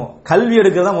மாணிக்கத்தை எடுத்தமோ கல்வி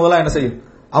எடுக்கிறதா முதலா என்ன செய்யும்,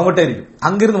 அவங்ககிட்ட இருக்கு.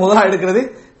 அங்கிருந்து முதலா எடுக்கிறது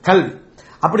கல்வி.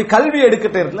 அப்படி கல்வி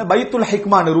எடுக்கிற இடத்துல பைத்துல்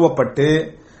ஹிக்மா நிறுவப்பட்டு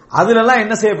அதுல எல்லாம்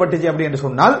என்ன செய்யப்பட்டுச்சு அப்படி என்று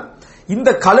சொன்னால்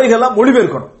இந்த கலைகள்லாம்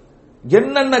மொழிபெயர்க்கணும்.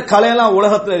 என்னென்ன கலையெல்லாம்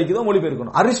உலகத்தில் இருக்குதோ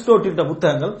மொழிபெயர்க்கணும். அரிஸ்டோட்டில்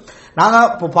புத்தகங்கள் நாங்க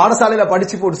பாடசாலையில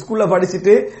படிச்சு போட்டு ஸ்கூல்ல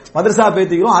படிச்சுட்டு மதரசா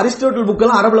பேத்திக்கிறோம். அரிஸ்டோட்டில்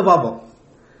புக்கெல்லாம் அரபுல பார்ப்போம்.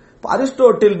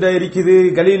 அரிஸ்டோட்டில் இருக்குது,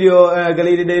 கலீலியோ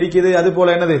இருக்குது, அது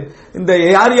போல என்னது இந்த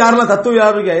யாரெல்லாம் தத்துவ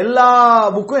யார் இருக்க எல்லா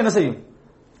புக்கும் என்ன செய்யும்,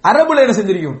 அரபுல என்ன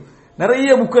செஞ்சிருக்கும்,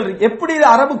 நிறைய புக்கள் இருக்கு. எப்படி இது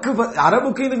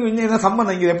அரபுக்கு இதுக்கு என்ன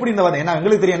சம்பந்தம், இங்க எப்படி இந்த ஏன்னா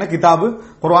எங்களுக்கு தெரியும் என்ன கிதாபு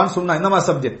குர்ஆன் சுன்னா இந்த மாதிரி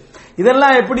சப்ஜெக்ட்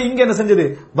இதெல்லாம் எப்படி இங்க என்ன செஞ்சது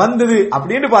வந்தது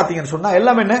அப்படின்னு பாத்தீங்கன்னு சொன்னா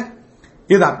எல்லாம் என்ன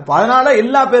இதுதான். அதனால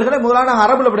எல்லா பேர்களையும் முதலாக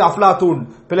அரபுல அப்படி அஃப்லாத்தூன்,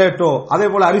 பிளேட்டோ, அதே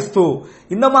போல அரிஸ்து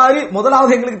இந்த மாதிரி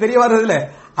முதலாவது எங்களுக்கு தெரிய வர்றதுல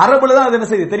அரபுல தான் அது என்ன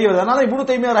செய்யுது தெரிய வருது. அதனால இப்னு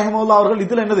தைமியா ரஹிமஹுல்லாஹ் அவர்கள்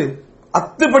இதுல என்னது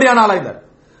அத்துப்படியான ஆளாய்ந்தார்.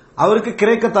 அவருக்கு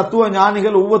கிரேக்க தத்துவ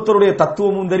ஞானிகள் ஒவ்வொருத்தருடைய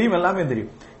தத்துவமும் தெரியும், எல்லாமே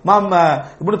தெரியும். இமாம்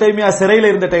இப்னு தைமியா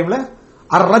சிறையில இருந்த டைம்ல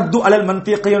அர்-ரத்து அலல்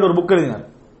மன்திக் என்ற ஒரு புக் எழுதினார்.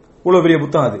 இவ்வளவு பெரிய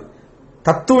புத்தகம். அது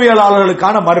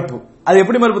தத்துவியலாளர்களுக்கான மறுப்பு. அது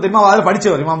எப்படி மறுப்பு தெரியுமா, அதை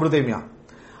படிச்சவர் இமாம் இப்னு தைமியா.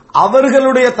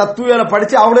 அவர்களுடைய தத்துவியலை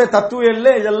படிச்சு அவருடைய தத்துவியல்ல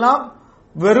இதெல்லாம்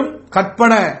வெறும்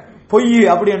கற்பனை பொய்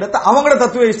அப்படின்றத அவங்களோட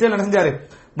தத்துவ ஹிஸ்டரியில் என்ன செஞ்சாரு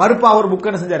மறுப்பு அவர் புக்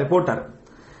என்ன செஞ்சாரு போட்டாரு.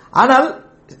 ஆனால்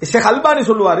ஷேக் அல்பானி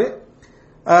சொல்லுவாரு,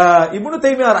 இப்னு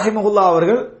தைமியா ரஹிமஹுல்லாஹ்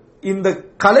அவர்கள் இந்த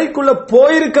கலைக்குள்ள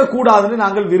போயிருக்க கூடாதுன்னு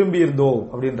நாங்கள் விரும்பி இருந்தோம்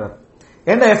அப்படின்றார்.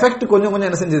 என்ன எஃபெக்ட் கொஞ்சம் கொஞ்சம்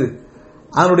என்ன செஞ்சது,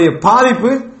 அதனுடைய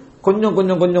பாதிப்பு கொஞ்சம்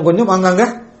கொஞ்சம் கொஞ்சம் கொஞ்சம் அங்கங்க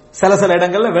சில சில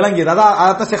இடங்கள்ல விளங்கியது.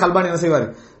 அதான் ஷேக் அல்பானி என்ன செய்வாரு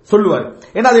சொல்லுவாரு.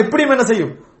 ஏன்னா அது எப்படியும் என்ன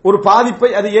செய்யும், ஒரு பாதிப்பை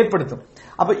அது ஏற்படுத்தும்.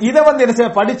 அப்ப இதை என்ன செய்ய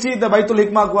படிச்சு இந்த பைத்துல்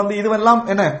ஹிக்மாக்கு இதுவெல்லாம்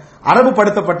என்ன அரபு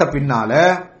படுத்தப்பட்ட பின்னால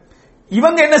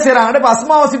இவங்க என்ன செய்யறாங்க, இப்ப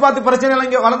அஸ்மாவசி பார்த்து பிரச்சனை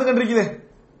இங்க வளர்ந்துகிட்டு இருக்குது.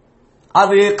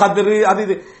 அது கதிரு அது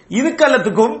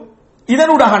இதுக்கெல்லாத்துக்கும்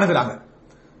இதனூடாக அணுகிறாங்க.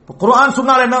 குர்ஆன்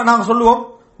சொன்னால் என்ன நாங்க சொல்லுவோம்,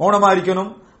 மௌனமா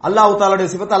இருக்கணும், அல்லாஹ் தஆலாவுடைய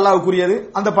சிஃபத் அல்லாஹ்வுக்குரியது,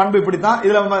 அந்த பண்பு இப்படித்தான்,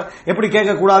 இதுல எப்படி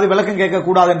கேட்க கூடாது, விளக்கம் கேட்க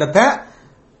கூடாது என்றத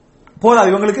போதாது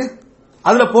இவங்களுக்கு.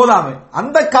 அதுல போதாம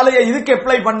அந்த கலையை இதுக்கு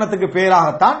அப்ளை பண்ணதுக்கு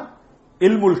பேராகத்தான்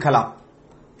இல்முல் கலாம்,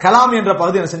 கலாம் என்ற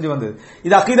பகுதி என்ன செஞ்சு வந்தது.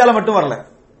 இது அகீதால மட்டும் வரல,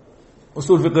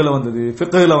 உசூல் ஃபிக்ஹ்ல வந்தது,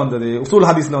 ஃபிக்ஹ்ல வந்தது, உசூல்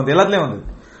ஹதீஸ்ல வந்தது, எல்லாத்துலயும் வந்தது.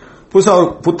 புதுசா ஒரு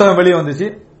புத்தகம் வெளியே வந்துச்சு,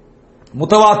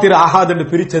 முத்தவாத்திர் ஆஹாத் என்று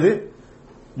பிரிச்சது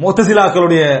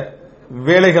முஅ்தஸிலாக்களுடைய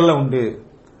வேலைகள்ல உண்டு.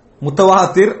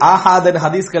 முத்தவாத்திர் ஆஹாத் என்று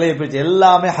ஹதீஸ் கலையை பிரிச்சு,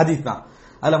 எல்லாமே ஹதீஸ் தான்.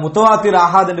 அதுல முத்தவாத்திர்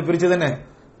ஆஹாத் என்று பிரிச்சது என்ன,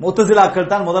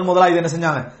 முஅ்தஸிலாக்கள் தான் முதலா இது என்ன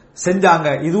செஞ்சாங்க.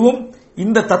 இதுவும்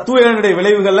இந்த தத்துவங்களுடைய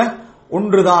விளைவுகள்ல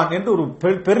ஒன்றுதான் என்று ஒரு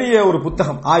பெரிய ஒரு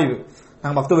புத்தகம் ஆய்வு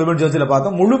நாங்க மக்தப் இப்னு ஜௌசில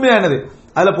பார்த்தோம். முழுமையானது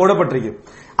அதுல போடப்பட்டிருக்கு.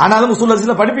 ஆனாலும் உசூல்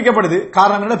ஹதீஸ்ல படிப்பிக்கப்படுது.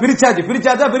 காரணம் என்ன,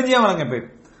 பிரிச்சாச்சா பிரிஞ்சியா வழங்க போய்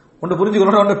ஒன்று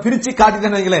புரிஞ்சுக்கணும், ஒன்று பிரிச்சு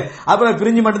காட்டிட்டேன்னு வைங்களேன், அப்புறம்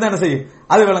பிரிஞ்சு மட்டும் தான் என்ன செய்யும்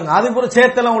அது விளங்க. அது போல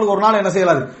சேர்த்தெல்லாம் உங்களுக்கு ஒரு நாள் என்ன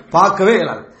செய்யலாது, பார்க்கவே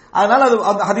இயலாது. அதனால அது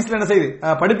அந்த ஹதீஸ்ல என்ன செய்யுது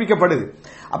படிப்பிக்கப்படுது.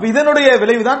 அப்ப இதனுடைய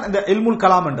விளைவுதான் இந்த இல்முல்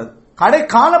கலாம் என்றது.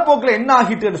 காலப்போக்கில் என்ன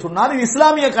ஆகிட்டு என்று சொன்னால் இது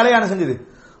இஸ்லாமிய கலையான செஞ்சது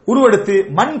உருவெடுத்து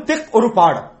மன்திக் ஒரு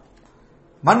பாடம்,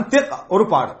 மன்திக் ஒரு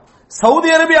பாடம். சவுதி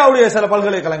அரேபியாவுடைய சில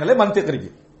பல்கலைக்கழகங்களே மன்திக் இருக்கு.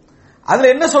 அதுல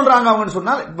என்ன சொல்றாங்க அவங்க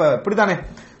சொன்னால், இப்ப இப்படித்தானே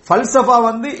பல்சஃபா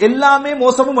எல்லாமே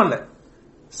மோசமும் அல்ல,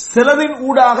 சிலரின்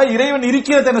ஊடாக இறைவன்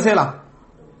இருக்கிறது என்ன செய்யலாம்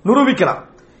நிரூபிக்கலாம்.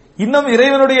 இன்னும்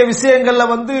இறைவனுடைய விஷயங்கள்ல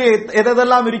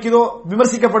எதெல்லாம் இருக்குதோ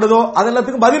விமர்சிக்கப்படுதோ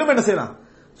அதெல்லாத்துக்கும் பதிலும் என்ன செய்யலாம்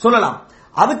சொல்லலாம்.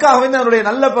 அதுக்காகவே அதனுடைய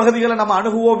நல்ல பகுதிகளை நம்ம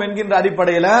அணுகுவோம் என்கின்ற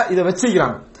அடிப்படையில இதை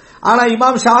வச்சுக்கிறாங்க. ஆனா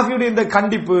இமாம் ஷாஃபியுடைய இந்த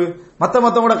கண்டிப்பு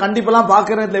மத்தவங்களோட கண்டிப்பெல்லாம்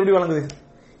பார்க்கிற நேரத்தில் எப்படி வழங்குது,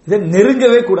 இதை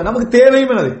நெருங்கவே கூட நமக்கு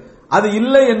தேவையும் என்னது அது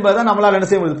இல்லை என்பதை நம்மளால என்ன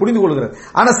செய்ய முடியுது புரிந்து கொள்கிறது.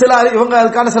 ஆனா சில இவங்க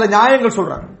அதுக்கான சில நியாயங்கள்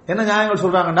சொல்றாங்க. என்ன நியாயங்கள்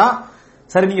சொல்றாங்கன்னா,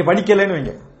 சரி நீங்க படிக்கலன்னு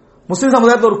வைங்க, முஸ்லிம்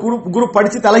சமுதாயத்தை ஒரு குரூப்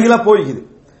படிச்சு தலைகீழா போய்க்குது,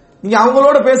 நீங்க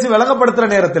அவங்களோட பேசி விளங்கப்படுத்துற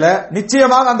நேரத்தில்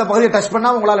நிச்சயமாக அந்த பகுதியை டச் பண்ணா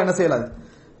உங்களால என்ன செய்யலாது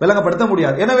விளங்கப்படுத்த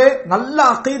முடியாது. எனவே நல்ல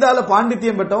அகீதால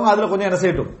பாண்டித்தியம் பெற்றவங்க அதுல கொஞ்சம் என்ன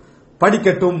செய்யட்டும்,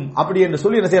 படிக்கட்டும் அப்படி என்று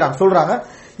சொல்லி என்ன செய்யறாங்க சொல்றாங்க.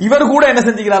 இவர் கூட என்ன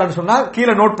செஞ்சுக்கிறாருன்னு சொன்னால்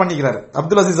கீழே நோட் பண்ணிக்கிறாரு.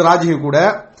 அப்துல் அசீஸ் ராஜி கூட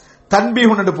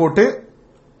தன்பீஹுன் என்று போட்டு,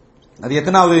 அது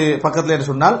எத்தனாவது பக்கத்துல என்று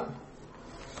சொன்னால்,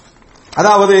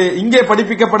 அதாவது இங்கே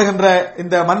படிப்பிக்கப்படுகின்ற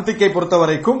இந்த மந்திக்கை பொறுத்த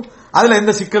வரைக்கும் அதுல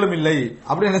எந்த சிக்கலும் இல்லை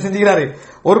அப்படி என்ன செஞ்சுக்கிறாரு,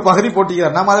 ஒரு பகுதி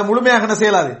போட்டிக்கிறார். நாம் அதை முழுமையாக என்ன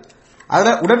செய்யலாது,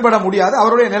 அதுல உடன்பட முடியாது,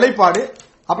 அவருடைய நிலைப்பாடு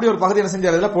அப்படி ஒரு பகுதி என்ன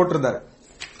செஞ்சார், அதுல போட்டிருந்தாரு.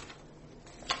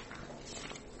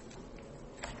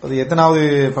 அது எத்தனாவது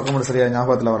பக்கம் சரியா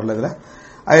ஞாபகத்தில் வரல. இதுல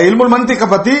இல்முல் மந்திக்க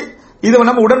பத்தி இது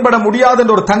நம்ம உடன்பட முடியாது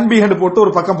என்ற ஒரு தன்பீஹ் போட்டு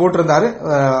ஒரு பக்கம் போட்டிருந்தாரு.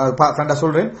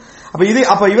 சொல்றேன்.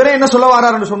 அப்ப இவரே என்ன சொல்ல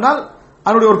வராருன்னு சொன்னால்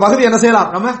அதனுடைய ஒரு பகுதி என்ன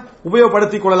செய்யலாம், நம்ம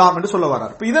உபயோகப்படுத்திக் கொள்ளலாம் என்று சொல்ல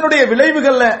வரார். இதனுடைய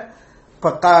விளைவுகள்ல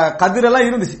கதிரெல்லாம்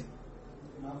இருந்துச்சு.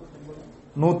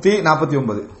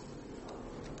 149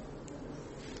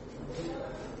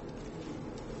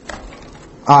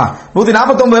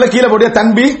 149 கீழே போட்டிய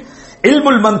தன்பி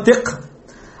இல்முல் மந்திக்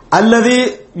அல்லது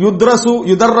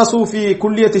யுதர்ரசு ஃபீ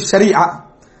குல்லியத்து ஷரீஆ.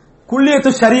 குல்லியத்து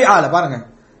ஷரீஆல பாருங்க,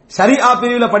 ஷரீஆ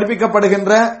பிரிவில்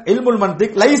படிப்பிக்கப்படுகின்ற இல்முல்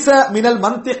மந்திக் லைஸ மினல்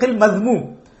மந்திகில் மஸ்மூம்,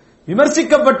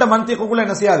 விமர்சிக்கப்பட்ட மந்திக்குள்ள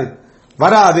என்ன செய்யாது,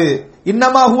 வராது.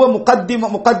 இன்னமா ஹுவ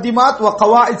முகத்திமாத் வ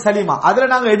கவாயித் சலீமா. அதுல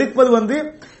நாங்க எடுப்பது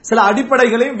சில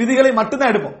அடிப்படைகளையும் விதிகளையும்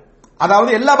மட்டும்தான் எடுப்போம்.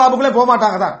 அதாவது எல்லா பாபுக்குள்ளே போக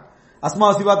மாட்டாங்க தான், அஸ்மா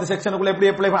சிவாத் செக்ஷனுக்குள்ள எப்படி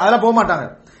அப்ளை அதெல்லாம் போக மாட்டாங்க.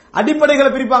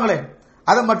 அடிப்படைகளை பிரிப்பாங்களே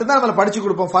அதை மட்டும்தான் நம்ம படிச்சு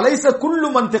கொடுப்போம். ஃபலைஸ குல்லு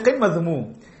மந்திகின் மஸ்மூம்,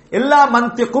 எல்லா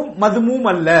மந்திக்கும் மஸ்மூம்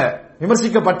அல்ல,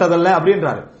 விமர்சிக்கப்பட்டதல்ல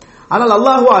அப்படின்றாரு. ஆனால்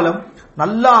அல்லாஹு ஆலம்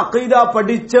நல்ல அகீதா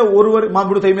படிச்ச ஒருவர் இமாம்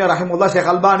இப்னு தைமியா ரஹிமஹுல்லாஹ், ஷேக்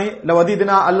அல்பானி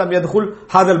லவதீதுனா அல்லம் யத்குல்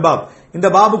ஹாதல் பாப், இந்த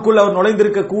பாபுக்குள்ள அவர்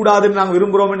நுழைந்திருக்க கூடாதுன்னு நாங்க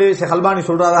விரும்புறோம் என்று ஷேக் அல்பானி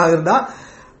சொல்றதாக இருந்தா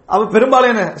அவர்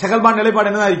பெரும்பாலான ஷேக் அல்பானி நிலைப்பாடு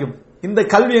என்னதான் இருக்கும், இந்த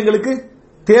கல்வி எங்களுக்கு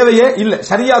தேவையே இல்லை,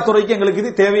 ஷரியா துறைக்கு எங்களுக்கு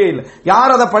இது தேவையே இல்லை.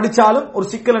 யார் அதை படிச்சாலும் ஒரு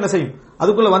சிக்கல் என்ன செய்யும்,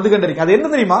 அதுக்குள்ள வந்து கண்டிருக்கும். அது என்ன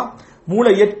தெரியுமா,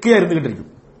 மூளை இயற்கையா இருந்துகிட்டு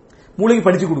இருக்கும். மூளைக்கு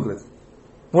படிச்சு கொடுக்கிறது,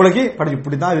 மூளைக்கு படிச்சு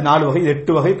இப்படிதான் இது 4 வகை,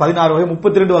 8 வகை, 16 வகை,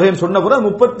 32 வகைன்னு சொன்ன பிறகு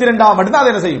 32ஆம் மட்டும்தான்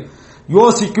அதை என்ன செய்யும்,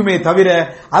 யோசிக்குமே தவிர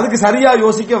அதுக்கு சரியா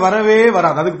யோசிக்க வரவே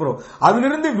வராது. அதுக்கு பிறகு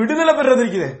அதிலிருந்து விடுதலை பெறது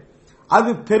இருக்குது, அது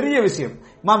பெரிய விஷயம்.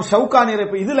 இமாம் ஷவுகானி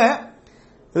இதுல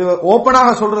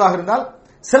ஓபனாக சொல்றதாக இருந்தால்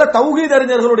சில தௌஹீத்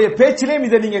அறிஞர்களுடைய பேச்சிலேயும்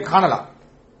இதை நீங்க காணலாம்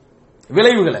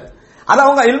விளைவுகளை. அது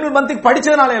அவங்க இல்முல் மந்திக்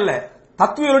படிச்சதுனால இல்ல,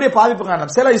 தத்துவங்களுடைய பாதிப்பு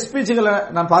காரணம். சில ஸ்பீச்சுகளை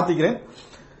நான் பார்த்திக்கிறேன்.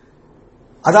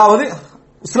 அதாவது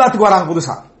இஸ்லாத்துக்கு வராங்க,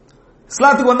 புதுசா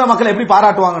இஸ்லாத்துக்கு வந்த மக்களை எப்படி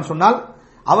பாராட்டுவாங்கன்னு சொன்னால்,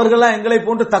 அவர்கள்லாம் எங்களை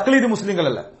போன்று தக்லீது முஸ்லிம்கள்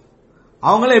அல்ல,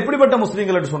 அவங்கள எப்படிப்பட்ட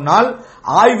முஸ்லிம்கள் என்று சொன்னால்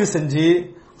ஆய்வு செஞ்சு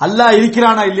அல்லாஹ்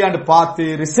இருக்கிறானா இல்லையான்னு பார்த்து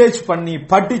ரிசர்ச் பண்ணி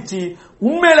படிச்சு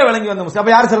உண்மையில விளங்கி வந்த முஸ்லிம்.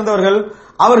 அப்ப யார் சிறந்தவர்கள்,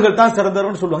 அவர்கள் தான்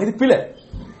சிறந்தவர்கள் சொல்லுவாங்க. இது பிழை,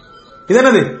 இது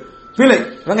என்னது பிழை.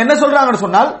 இவங்க என்ன சொல்றாங்கன்னு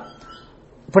சொன்னால்,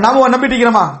 இப்ப நாம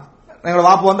நம்பிட்டிருக்கிறோமா, எங்களோட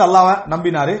வாப்பு அல்லாஹ்வை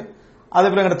நம்பினாரு, அதே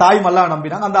போல எங்க தாயும் அல்லாஹ்வை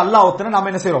நம்பினாங்க, அந்த அல்லாஹ் ஒருத்தனை நாம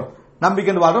என்ன செய்யறோம்,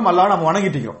 நம்பிக்கைன்னு வாழ்றோம், அல்லாஹ்வை நம்ம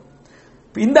வணங்கிட்டு இருக்கிறோம்.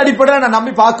 இந்த அடிப்படையில் நான்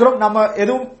நம்பி பார்க்கிறோம், நம்ம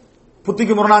எதுவும்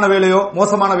புத்திக்கு முரணான வேலையோ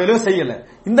மோசமான வேலையோ செய்யல.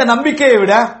 இந்த நம்பிக்கையை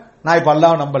விட நான் இப்ப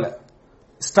அல்லாஹ்வை நம்பல,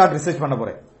 ஸ்டார்ட் ரிசர்ச் பண்ண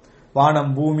போறேன்,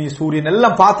 வானம் பூமி சூரியன்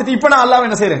எல்லாம் பார்த்துட்டு இப்ப நான் அல்லாஹ்வை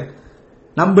என்ன செய்றேன்,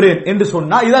 நம்புறேன் என்று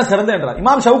சொன்னா இதான் சிறந்த என்றார்.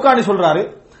 இமாம் ஷவுகானி சொல்றாரு,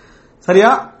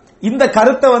 சரியா, இந்த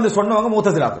கருத்தை சொன்னவங்க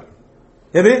முத்தஸிலாக்கள்.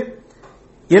 எது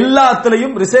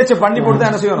எல்லாத்துலயும் ரிசர்ச் பண்ணி போட்டு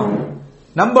என்ன செய்யணும்,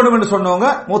 நம்பணும் என்று சொன்னவங்க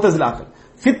முத்தஸிலாக்கள்.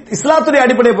 இஸ்லாத்துடைய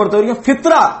அடிப்படையை பொறுத்த வரைக்கும்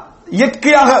ஃபித்ரா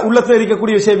இயற்கையாக உள்ளத்தில்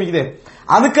இருக்கக்கூடிய விஷயம் இது,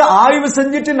 அதுக்கு ஆய்வு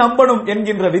செஞ்சுட்டு நம்பணும்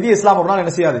என்கின்ற விதி இஸ்லாம் ஒரு நாள்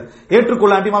என்ன செய்யாது,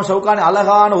 ஏற்றுக்கொள்ளாண்டி இமாம் ஷவுகானி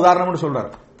அழகான உதாரணம் சொல்றாரு.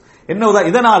 என்ன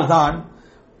உதாரணம், இதனால் தான்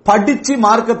படிச்சு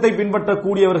மார்க்கத்தை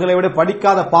பின்பற்றக்கூடியவர்களை விட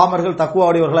படிக்காத பாமர்கள்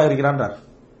தக்குவாவுடையவர்களாக இருக்கிறார்.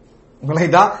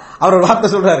 அவர் ஒரு வார்த்தை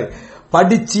சொல்றாரு,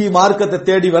 படிச்சு மார்க்கத்தை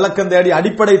தேடி விளக்கம் தேடி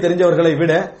அடிப்படை தெரிஞ்சவர்களை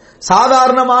விட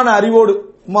சாதாரணமான அறிவோடு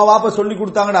உமா வாப்ப சொல்லி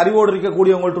கொடுத்தாங்க அறிவோடு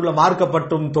இருக்கக்கூடியவங்கள்ட்ட உள்ள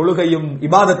மார்க்கப்பட்டும் தொழுகையும்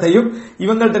இபாதத்தையும்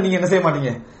இவங்கள்ட்ட நீங்க என்ன செய்ய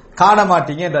மாட்டீங்க, காண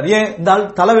மாட்டீங்க என்றார். ஏன், இந்த ஆள்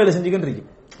தலைவேலை செஞ்சுக்கிட்டு இருக்கு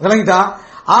விளங்கிட்டா.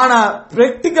 ஆனா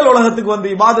பிராக்டிக்கல்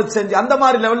உலகத்துக்கு இபாதத் செஞ்சு அந்த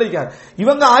மாதிரி லெவல்ல இருக்காரு.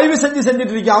 இவங்க ஆய்வு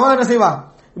செஞ்சுட்டு இருக்க, அவன் என்ன செய்வான்,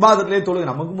 இபாதத்திலே தொழுகை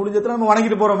நமக்கு முடிஞ்சதுல நம்ம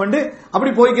வணங்கிட்டு போறோம்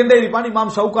அப்படி போய்கின்றே இருப்பான்.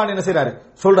 இமாம் ஷவுகானி என்ன செய்யறாரு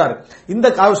சொல்றாரு, இந்த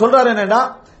சொல்றாரு என்னன்னா,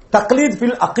 தக்லீத்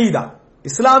ஃபில் அகீதா,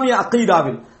 இஸ்லாமிய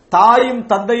அகீதாவில் தாயும்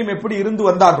தந்தையும் எப்படி இருந்து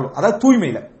வந்தார்களோ, அதாவது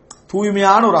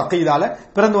தூய்மையான ஒரு அகீதால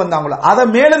பிறந்து வந்தாங்களோ, அதை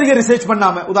மேலதிக ரிசர்ச்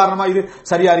பண்ணாம, உதாரணமா இது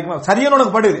சரியா இருக்குமா, சரியான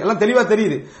உனக்கு படுது எல்லாம் தெளிவா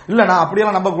தெரியுது, இல்ல நான்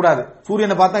அப்படியெல்லாம் நம்ப கூடாது,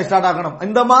 சூரியனை பார்த்தா ஸ்டார்ட் ஆகணும்,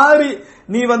 இந்த மாதிரி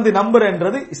நீ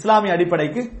நம்புறன்றது இஸ்லாமிய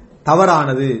அடிப்படைக்கு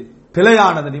தவறானது,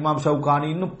 பிழையானது. இமாம் ஷவுகானி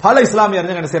இன்னும் பல இஸ்லாமிய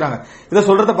அறிஞர்கள் என்ன செய்யறாங்க, இதை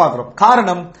சொல்றத பாக்குறோம்.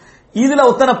 காரணம், இதுல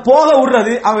ஒத்தனை போக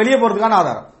விடுறது அவன் வெளியே போறதுக்கான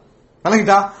ஆதாரம்.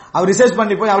 விளங்கிட்டா, அவர் ரிசர்ச்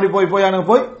பண்ணி போய் அப்படி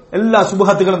போய் எல்லா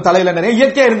சுபகத்துகளும் தலையில நிறைய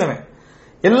இயற்கையா இருந்தவன்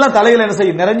எல்லாம் தலையில என்ன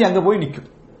செய்யும், நிறைஞ்சு அங்க போய் நிற்கும்.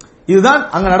 இதுதான்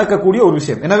அங்க நடக்கக்கூடிய ஒரு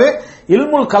விஷயம். எனவே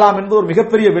இல்முல் கலாம் என்பது ஒரு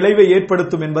மிகப்பெரிய விளைவை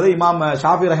ஏற்படுத்தும் என்பதை இமாம்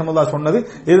ஷாஃபி ரஹ்மத்துல்லாஹ் சொன்னது.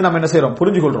 இது நம்ம என்ன செய்யறோம்,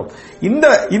 புரிஞ்சு கொள்றோம்.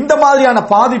 இந்த மாதிரியான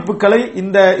பாதிப்புகளை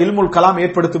இந்த இல்முல் கலாம்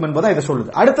ஏற்படுத்தும் என்பதை இதை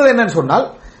சொல்லுது. அடுத்தது என்னன்னு சொன்னால்,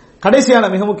 கடைசியான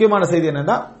மிக முக்கியமான செய்தி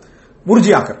என்னன்னா,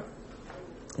 முர்ஜியாக்கள்.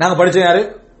 நாங்க படிச்ச யாரு?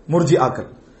 முர்ஜியாக்கள்,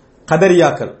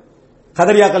 கதரியாக்கள்.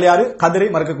 கதரியாக்கள் யாரு? கதரை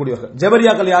மறக்கக்கூடியவர்கள்.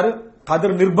 ஜபரியாக்கள் யாரு?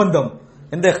 கதர் நிர்பந்தம்,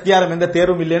 எந்த இख्तियाரும் எந்த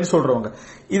தேர்வும் இல்லைன்னு சொல்றவங்க.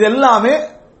 இது எல்லாமே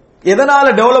எதனால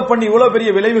டெவலப் பண்ணி இவ்வளவு பெரிய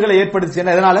விளைவுகளை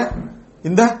ஏற்படுத்துச்சுன்னா, எதனால?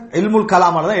 இந்த இல்முல்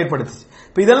கலாமால தான் ஏற்படுத்துச்சு.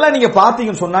 இப்ப இதெல்லாம் நீங்க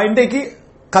பாத்தீங்கன்னு சொன்னா, இன்றைக்கு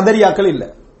கதரியாக்கள் இல்ல,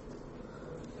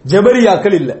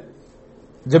 ஜபரியாக்கள் இல்ல.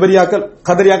 ஜபரியாக்கள்,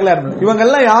 கதரியாக்கள் யாரு? இவங்க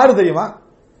எல்லாம் யாரு தெரியுமா?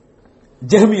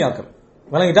 ஜஹ்மியாக்கள்.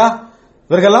 விளங்கிட்டா?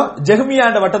 இவர்களெல்லாம் ஜஹ்மியா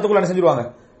என்ற வட்டத்துக்குள்ள என்ன செஞ்சிருவாங்க,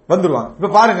 வந்துருவாங்க.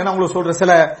 இப்ப பாருங்க, நான் உங்களுக்கு சொல்றேன்,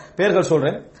 சில பேர்கள்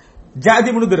சொல்றேன். Jad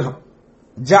ibn Dirham,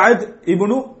 Jad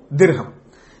ibn Dirham,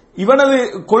 இவனது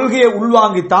கொள்கையை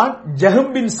உள்வாங்கித்தான்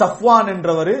ஜஹம் பின் சஃப்வான்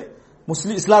என்றவர்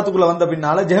முஸ்லிம் இஸ்லாத்துக்குள்ள வந்த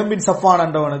பின்னால ஜஹம் பின் சஃப்வான்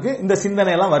என்றவனுக்கு இந்த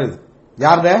சிந்தனை எல்லாம் வருது.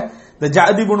 யார்த? இந்த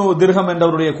ஜாத் இப்னு திர்ஹம்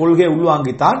என்றவருடைய கொள்கையை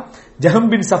உள்வாங்கித்தான் ஜஹம்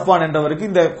பின் சஃப்வான் என்றவருக்கு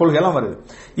இந்த கொள்கை எல்லாம் வருது.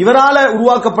 இவரால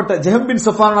உருவாக்கப்பட்ட, ஜஹம் பின்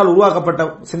சஃப்வானால் உருவாக்கப்பட்ட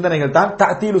சிந்தனைகள் தான்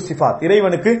தஅதீலு சிஃபாத்,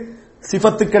 இறைவனுக்கு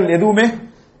சிஃபத்துக்கள் எதுவுமே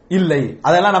இல்லை,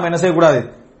 அதெல்லாம் நம்ம என்ன செய்யக்கூடாது,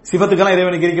 சிஃபத்துக்கெல்லாம்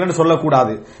இறைவனுக்கு இருக்கிறேன்னு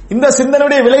சொல்லக்கூடாது. இந்த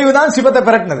சிந்தனையுடைய விளைவு தான் சிஃபத்தை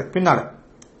பெறட்டினது பின்னால.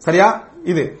 சரியா?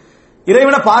 இது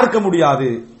இறைவனை பார்க்க முடியாது,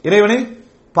 இறைவனை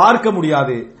பார்க்க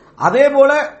முடியாது. அதே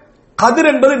போல கதிர்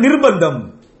என்பது நிர்பந்தம்,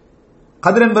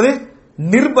 கதிர் என்பது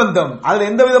நிர்பந்தம், அதுல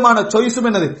எந்த விதமான சாய்ஸும்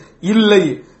என்னது இல்லை.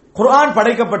 குர்ஆன்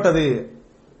படைக்கப்பட்டது.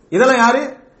 இதெல்லாம் யாரு?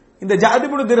 இந்த ஜாத்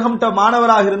இப்னு திர்ஹம்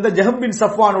மாணவராக இருந்த ஜஹம் பின்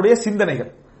சஃப்வானுடைய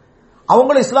சிந்தனைகள்.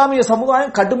 அவங்கள இஸ்லாமிய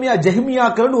சமுதாயம் கடுமையா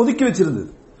ஜஹ்மியாக்கள் ஒதுக்கி வச்சிருந்தது.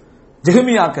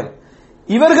 ஜஹ்மியாக்கள்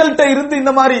இவர்கள்ட்ட இருந்து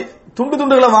இந்த மாதிரி துண்டு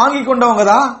துண்டுகளை வாங்கி கொண்டவங்க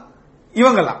தான்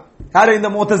இவங்கெல்லாம். யாரு? இந்த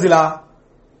முஅ்தஸிலா,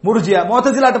 முர்ஜியா.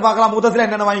 முஅ்தஸிலாட்ட பார்க்கலாம், முஅ்தஸிலா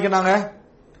என்னென்ன வாங்கிக்கிறாங்க?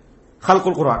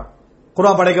 ஹல்குல் குர்ஆன்,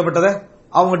 குர்ஆன் படைக்கப்பட்டதை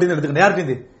அவங்க கிட்ட எடுத்துக்கணும். யார்கிட்ட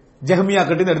இருந்து? ஜஹ்மியா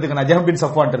கிட்ட இருந்து எடுத்துக்கணும், ஜஹம் பின்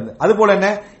சஃப்வான் இருந்து. அது போல என்ன,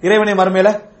 இறைவனை மறுமையில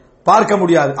பார்க்க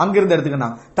முடியாது, அங்கிருந்து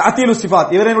எடுத்துக்கணும். தஅதீலு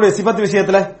சிஃபாத், இறைவனுடைய சிஃபத்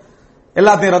விஷயத்துல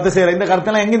எல்லாத்தையும் ரத்து செய்யற இந்த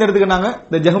கருத்தெல்லாம் எங்க எடுத்துக்கினாங்க?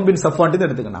 இந்த ஜஹம் பின் சஃப்வான்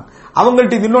எடுத்துக்கினாங்க.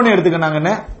 அவங்கள்ட்ட இன்னொன்னு எடுத்துக்கினாங்க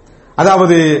என்ன,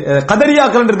 அதாவது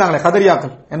கதரியாக்கள் இருந்தாங்களே,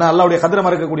 கதரியாக்கள் என்ன, அல்லாஹ்வுடைய கதரை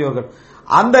மறக்கக்கூடியவர்கள்.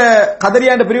 அந்த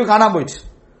கதரியா என்ற பிரிவு காணாம போயிடுச்சு.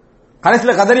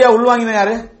 கடைசியில கதரியா உள்வாங்கின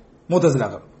யாரு?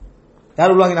 முஅ்தஸிலாக்கள்.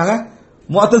 யார் உள்வாங்கினாங்க?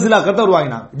 முஅ்தஸிலாக்கள் தான்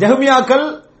உருவாங்கினாங்க. ஜஹ்மியாக்கள்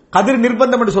கதிர்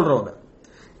நிர்பந்தம் என்று சொல்றவங்க.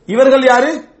 இவர்கள் யாரு?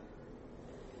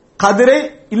 கதிரை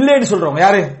இல்லைன்னு சொல்றவங்க.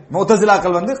 யாரு?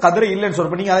 முஅ்தஸிலாக்கள் வந்து கதிரை இல்லைன்னு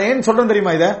சொல்றப்ப, நீங்க அதை ஏன் சொல்றேன்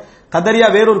தெரியுமா? இத கதரியா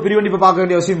வேறொரு பிரிவு இப்ப பார்க்க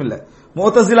வேண்டிய அவசியம் இல்ல.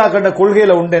 முஅ்தஸிலாக்களோட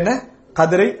கொள்கையில உண்டு என்ன,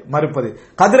 கதிரை மறுப்பது.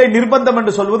 கதிரை நிர்பந்தம்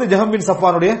என்று சொல்வது ஜஹம் பின்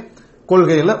சஃப்வானுடைய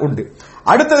கொள்கையில உண்டு.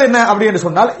 அடுத்தது என்ன அப்படி என்று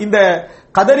சொன்னால், இந்த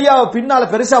கதரியா பின்னால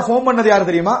பெருசா ஃபோம் பண்ணது யாரு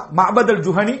தெரியுமா? Mabad al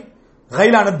Juhani,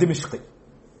 Ghaylan al Dimashqi.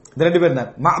 இந்த ரெண்டு பேர் தான்,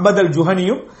 மஅபத் அல்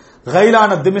ஜுஹனியும்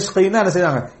கைலான் அத்-திமிஷ்கியும் என்ன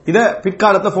செய்றாங்க, இத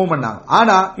பிற்காலத்துல ஃபோம் பண்ணாங்க.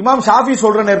 ஆனா இமாம் ஷாஃபி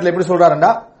சொல்ற நேரத்துல எப்படி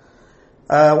சொல்றாருண்டா,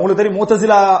 உங்களுக்கு தெரியும்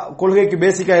முஅ்தஸிலா கொள்கைக்கு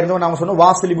பேசிக்கா இருந்தவன் நாம சொன்னோம்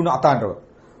வாசில் இப்னு அத்தான்றவர்.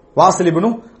 வாசில் இப்னு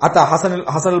அத்தா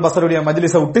ஹசன் அல் பஸ்ரியுடைய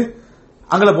மஜ்லிஸை விட்டு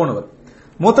அங்கல போனவர்.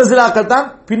 முஅ்தஸிலாக்கள் தான்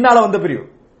பின்னால வந்த பிரிவு.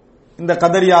 இந்த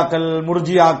கதரியாக்கள்,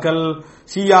 முர்ஜியாக்கள்,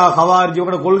 ஷியா, ஹவாரிஜி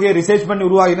இவங்க கொள்கையை ரிசர்ச் பண்ணி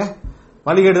உருவாகின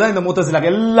வழிகேடு தான் இந்த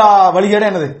முஅ்தஸிலாக்கள். எல்லா வழிகேடும்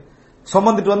என்னது,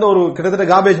 சுமந்துட்டு வந்து ஒரு கிட்டத்தட்ட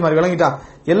காபேஜ் மாதிரி, விளங்கிட்டா,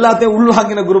 எல்லாத்தையும்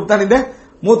உள்வாங்கின குரூப் தான் இந்த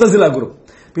முஅ்தஸிலா குரூப்.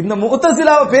 இந்த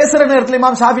முஅ்தஸிலாவை பேசுற நேரத்தில்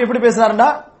இமாம் ஷாஃபி எப்படி பேசுறாருண்டா,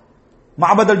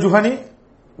 மஅபத் அல் ஜுஹனி,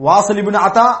 வாசில் இப்னு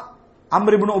அத்தா,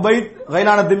 அம்ர் இப்னு உபைத்,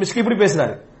 கைலான் அத்-திமிஷ்கி இப்படி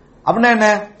பேசுறாரு. அப்படின்னா என்ன,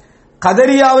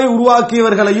 கதரியாவை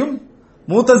உருவாக்கியவர்களையும்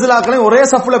முஅ்தஸிலாக்களையும் ஒரே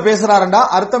சஃப்ல பேசுறாருண்டா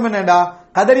அர்த்தம் என்னடா,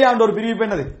 கதரியா என்ற ஒரு பிரிவு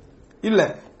என்னது இல்ல,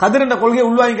 கதிர் என்ற கொள்கையை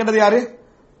உள்வாங்கிக்கின்றது யாரு?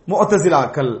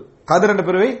 முஅ்தஸிலாக்கள். கதிர் என்ற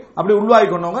பிரிவை அப்படி உள்வாங்கி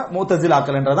கொண்டவங்க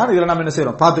முஅ்தஸிலாக்கள் என்றதான் இதுல நம்ம என்ன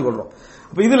செய்யறோம், பார்த்துக்கொள்றோம்.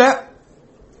 அப்ப இதுல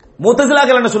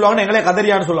முஅ்தஸிலாக்கள் என்ன சொல்லுவாங்க, எங்களே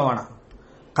கதரியான்னு சொல்லுவாங்க.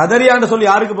 கதரியான்னு சொல்லி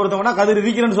யாருக்கு பொருத்தம்னா, கதிர்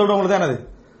இருக்கிறேன்னு சொல்றவங்களுக்கு தான் என்னது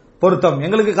பொருத்தம்.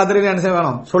 எங்களுக்கு கதரியா என்ன செய்ய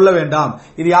வேணும், சொல்ல வேண்டாம்.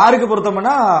 இது யாருக்கு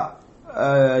பொருத்தம்னா,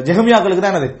 ஜஹ்மியாக்களுக்கு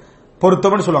தான் என்னது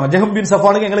பொருத்தம்னு சொல்லுவாங்க. ஜஹம் பின்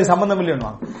சஃப்வானுக்கு எங்களுக்கு சம்பந்தம் இல்லைன்னு.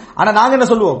 ஆனா நாங்க என்ன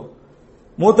சொல்லுவோம்,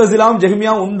 முஅ்தஸிலாவும்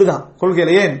ஜஹ்மியாவும் உண்டுதான்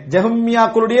கொள்கையில. ஏன்,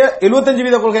 ஜஹ்மியாக்களுடைய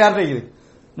 75% கொள்கை யார்கிட்ட இருக்குது,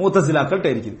 முஅ்தஸிலாக்கள்கிட்ட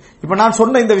இருக்குது. இப்ப நான்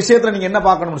சொன்ன இந்த விஷயத்துல நீங்க என்ன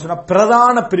பார்க்கணும்னு சொன்னா,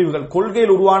 பிரதான பிரிவுகள்,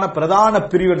 கொள்கையில் உருவான பிரதான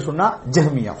பிரிவுன்னு சொன்னா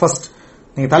ஜஹ்மியா. ஃபர்ஸ்ட்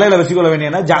நீங்க தலையில வச்சுக்கொள்ள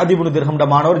வேண்டிய ஜாத் இப்னு திர்ஹம்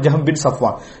மாணவர் ஜஹம் பின்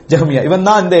சஃப்வான், ஜஹ்மியா. இவன்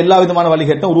தான் இந்த எல்லா விதமான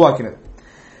வழிகேட்டை உருவாக்கினது.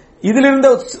 இதுல இருந்த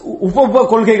உப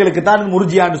கொள்கைகளுக்கு தான்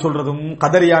முர்ஜியான்னு சொல்றதும்,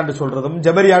 கதரியான்னு சொல்றதும்,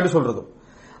 ஜபரியான்னு சொல்றதும்.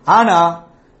 ஆனா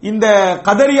இந்த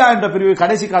கதரியா என்ற பிரிவு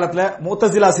கடைசி காலத்துல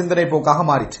முஅ்தஸிலா சிந்தனை போக்காக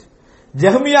மாறிச்சு.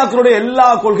 ஜஹ்மியாக்களுடைய எல்லா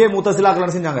கொள்கையை முஅ்தஸிலாக்கள்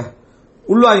என்ன செஞ்சாங்க,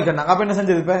 உள்வாங்கிக்கிட்டாங்க. அப்ப என்ன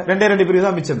செஞ்சது, இப்ப ரெண்டே பிரிவு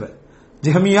தான் மிச்சம்.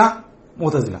 ஜஹ்மியா,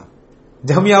 முஅ்தஸிலா.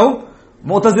 ஜஹ்மியாவும்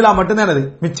முஅ்தஸிலா மட்டும்தான் என்னது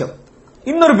மிச்சம்.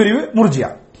 இன்னொரு பிரிவு முர்ஜியா,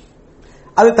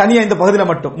 அது தனியா இந்த பகுதியில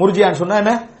மட்டும். முர்ஜியான்னு சொன்னா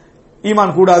என்ன,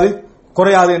 ஈமான் கூடாது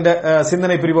குறையாது என்ற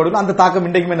சிந்தனை பிரிவோடு அந்த தாக்கம்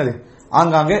இன்றைக்கும் என்னது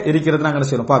ஆங்காங்க இருக்கிறது நாங்க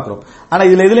செய்யறோம் பாக்குறோம். ஆனா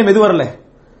இதுல எதுலயும் எது வரல,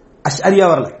 அஷ்அரியா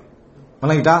வரல.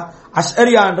 வணங்கிட்டா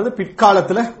அஷ்அரியான்றது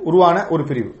பிற்காலத்துல உருவான ஒரு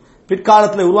பிரிவு.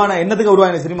 பிற்காலத்துல உருவான என்னதுக்கு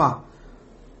உருவான தெரியுமா?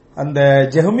 அந்த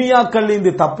ஜஹ்மியாக்கள் இந்த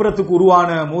தப்புறத்துக்கு உருவான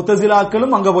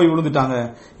முத்தசிலாக்களும் அங்க போய் விழுந்துட்டாங்க.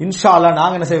 இன்ஷா அல்லாஹ்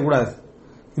நாங்க என்ன செய்யக்கூடாது,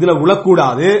 இதுல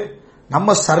விழக்கூடாது,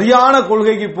 நம்ம சரியான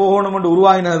கொள்கைக்கு போகணும் என்று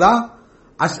உருவாகினதுதான்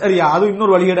அஷ்அரியா. அது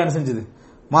இன்னொரு வழிகேடு என்ன செஞ்சது,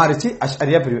 மாறிச்சு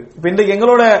அஷ்அரியா பிரிவு. இப்ப இன்றைக்கு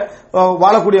எங்களோட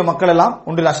வாழக்கூடிய மக்கள் எல்லாம்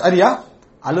ஒன்றில் அஷ்அரியா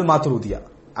அல்லது மாத்துரூதியா,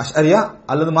 அஷ்அரியா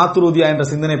அல்லது மாத்துரூதியா என்ற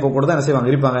சிந்தனை போக்கூட தான் என்ன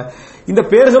செய்வாங்க இருப்பாங்க. இந்த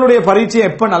பேர்களுடைய பரீட்சை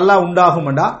எப்ப நல்லா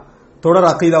உண்டாகும்டா தொடர்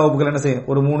அக்கீதா வகுப்புகள் என்ன செய்யும்,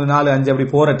 ஒரு 3, 4, 5 அப்படி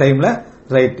போற டைம்ல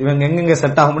ரைட் இவங்க எங்கெங்க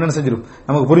செட் ஆகும்னு என்ன செஞ்சிடும்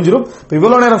நமக்கு புரிஞ்சிடும். இப்ப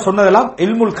இவ்வளவு நேரம் சொன்னதெல்லாம்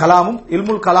இல்முல் கலாமும்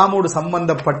இல்முல் கலாமோடு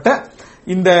சம்பந்தப்பட்ட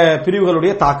இந்த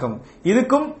பிரிவுகளுடைய தாக்கம்.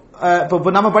 இதுக்கும்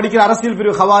இப்ப நம்ம படிக்கிற அரசியல்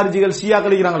பிரிவு ஹவாரிஜிகள்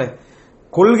ஷியாக்கள் இருக்கிறாங்களே,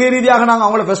 கொள்கை ரீதியாக நாங்க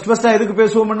அவங்கள ஃபர்ஸ்டா எதுக்கு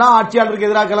பேசுவோம்னா ஆட்சியாளருக்கு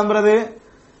எதிராக கிளம்புறது,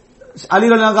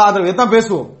 அலிகள் ஆதரவு தான்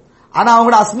பேசுவோம். ஆனா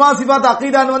அவங்களோட அஸ்மா சிபாத்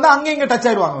அக்கீதான்னு வந்தா அங்க இங்க டச்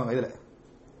ஆயிடுவாங்க. இதுல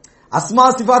அஸ்மா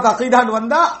சிபாத் அக்கீதான்னு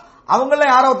வந்தா அவங்கள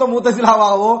யாரோ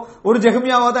மூத்தசிலாவாவோ ஒரு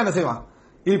ஜஹ்மியாவோ தான் என்ன செய்வான்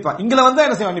இருப்பான். இங்கல வந்தா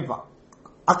என்ன செய்வான் நிப்பான்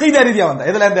அக்கீதா ரீதியா வந்தா,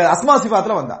 இதுல இந்த அஸ்மா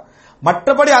சிபாத்துல வந்தா.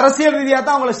 மற்றபடி அரசியல் ரீதியா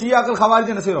தான் அவங்கள ஷியாக்கள்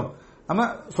ஹவாரிஜ் என்ன செய்யறோம் நம்ம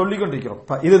சொல்லிக் கொண்டிருக்கிறோம்.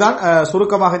 இதுதான்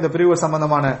சுருக்கமாக இந்த பிரிவு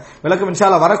சம்பந்தமான விளக்கம். இன்ஷா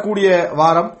அல்லாஹ் வரக்கூடிய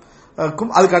வாரம்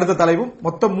அதுக்கு அடுத்த தலைப்பும்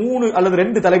மொத்தம் 3 அல்லது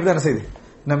 2 தலைப்பு தான் என்ன செய்யுது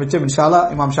இன்னும் மிச்சம். இன்ஷா அல்லாஹ்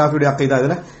இமாம் ஷாஃபியுடைய அக்கீதா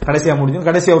இதுல கடைசியா முடிஞ்சு.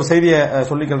 கடைசியா ஒரு செய்தியை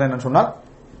சொல்லிக்கிறேன் என்னன்னு சொன்னால்,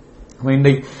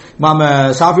 இன்றைக்கு இமாம்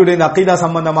ஷாஃபியுடைய இந்த அக்கீதா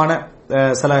சம்பந்தமான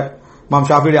சில இமாம்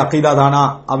ஷாஃபியுடைய அக்கீதா தானா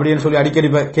அப்படின்னு சொல்லி அடிக்கடி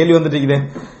கேள்வி வந்துட்டு இருக்குது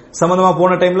சம்பந்தமா.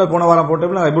 போன வாரம் போன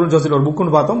டைம்ல இப்னு ஜௌஸில ஒரு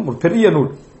புக்குன்னு பார்த்தோம், ஒரு பெரிய நூல்.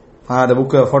 அந்த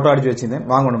புக் போட்டோ அடிச்சு வச்சிருந்தேன்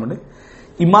வாங்கணும்.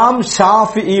 இமாம்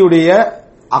ஷாஃபியுடைய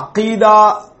அக்கீதா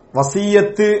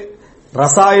வசியத்து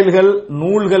ரசாயில்கள்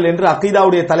நூல்கள் என்று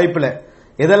அக்கீதாவுடைய தலைப்புல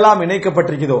எதெல்லாம்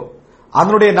இணைக்கப்பட்டிருக்கிறதோ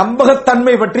அதனுடைய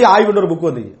நம்பகத்தன்மை பற்றிய ஆய்வு ஒரு புக்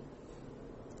வந்து,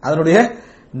 அதனுடைய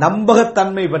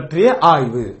நம்பகத்தன்மை பற்றிய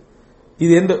ஆய்வு.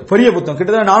 இது எந்த பெரிய புத்தகம்,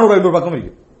 கிட்டத்தட்ட 400-500 பக்கம்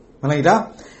இருக்கு.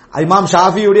 இமாம்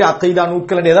ஷாஃபியுடைய அக்கீதா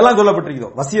நூல்கள் எதெல்லாம்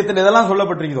சொல்லப்பட்டிருக்கிறதோ, வசியத்தில் எதெல்லாம்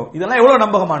சொல்லப்பட்டிருக்கிறதோ இதெல்லாம் எவ்வளவு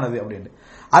நம்பகமானது அப்படின்னு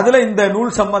அதுல இந்த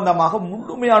நூல் சம்பந்தமாக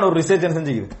முழுமையான ஒரு ரிசர்ச்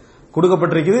செஞ்சுக்குது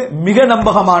கொடுக்கப்பட்டிருக்குது. மிக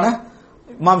நம்பகமான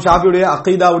இமாம் ஷாஃபியுடைய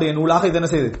அக்கீதாவுடைய நூலாக இது என்ன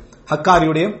செய்யுது.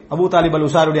 ஹக்காரியுடைய அபூ தாலிப் அல்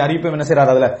உசாருடைய அறிவிப்பை என்ன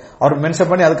செய்யறாரு, அதுல அவர் மென்ஷன்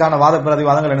பண்ணி அதுக்கான வாத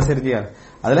பிரதிவாதங்கள் என்ன செய்யறாரு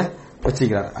அதுல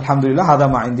வச்சிருக்கிறார். அல்ஹம்துலில்லாஹ் ஹதா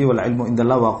மா இந்தி வல் இல்மு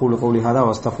இந்தல்லாஹ் வ அகூலு கௌலி ஹதா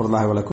வஸ்தக்ஃபிருல்லாஹ் வ லக்கும்.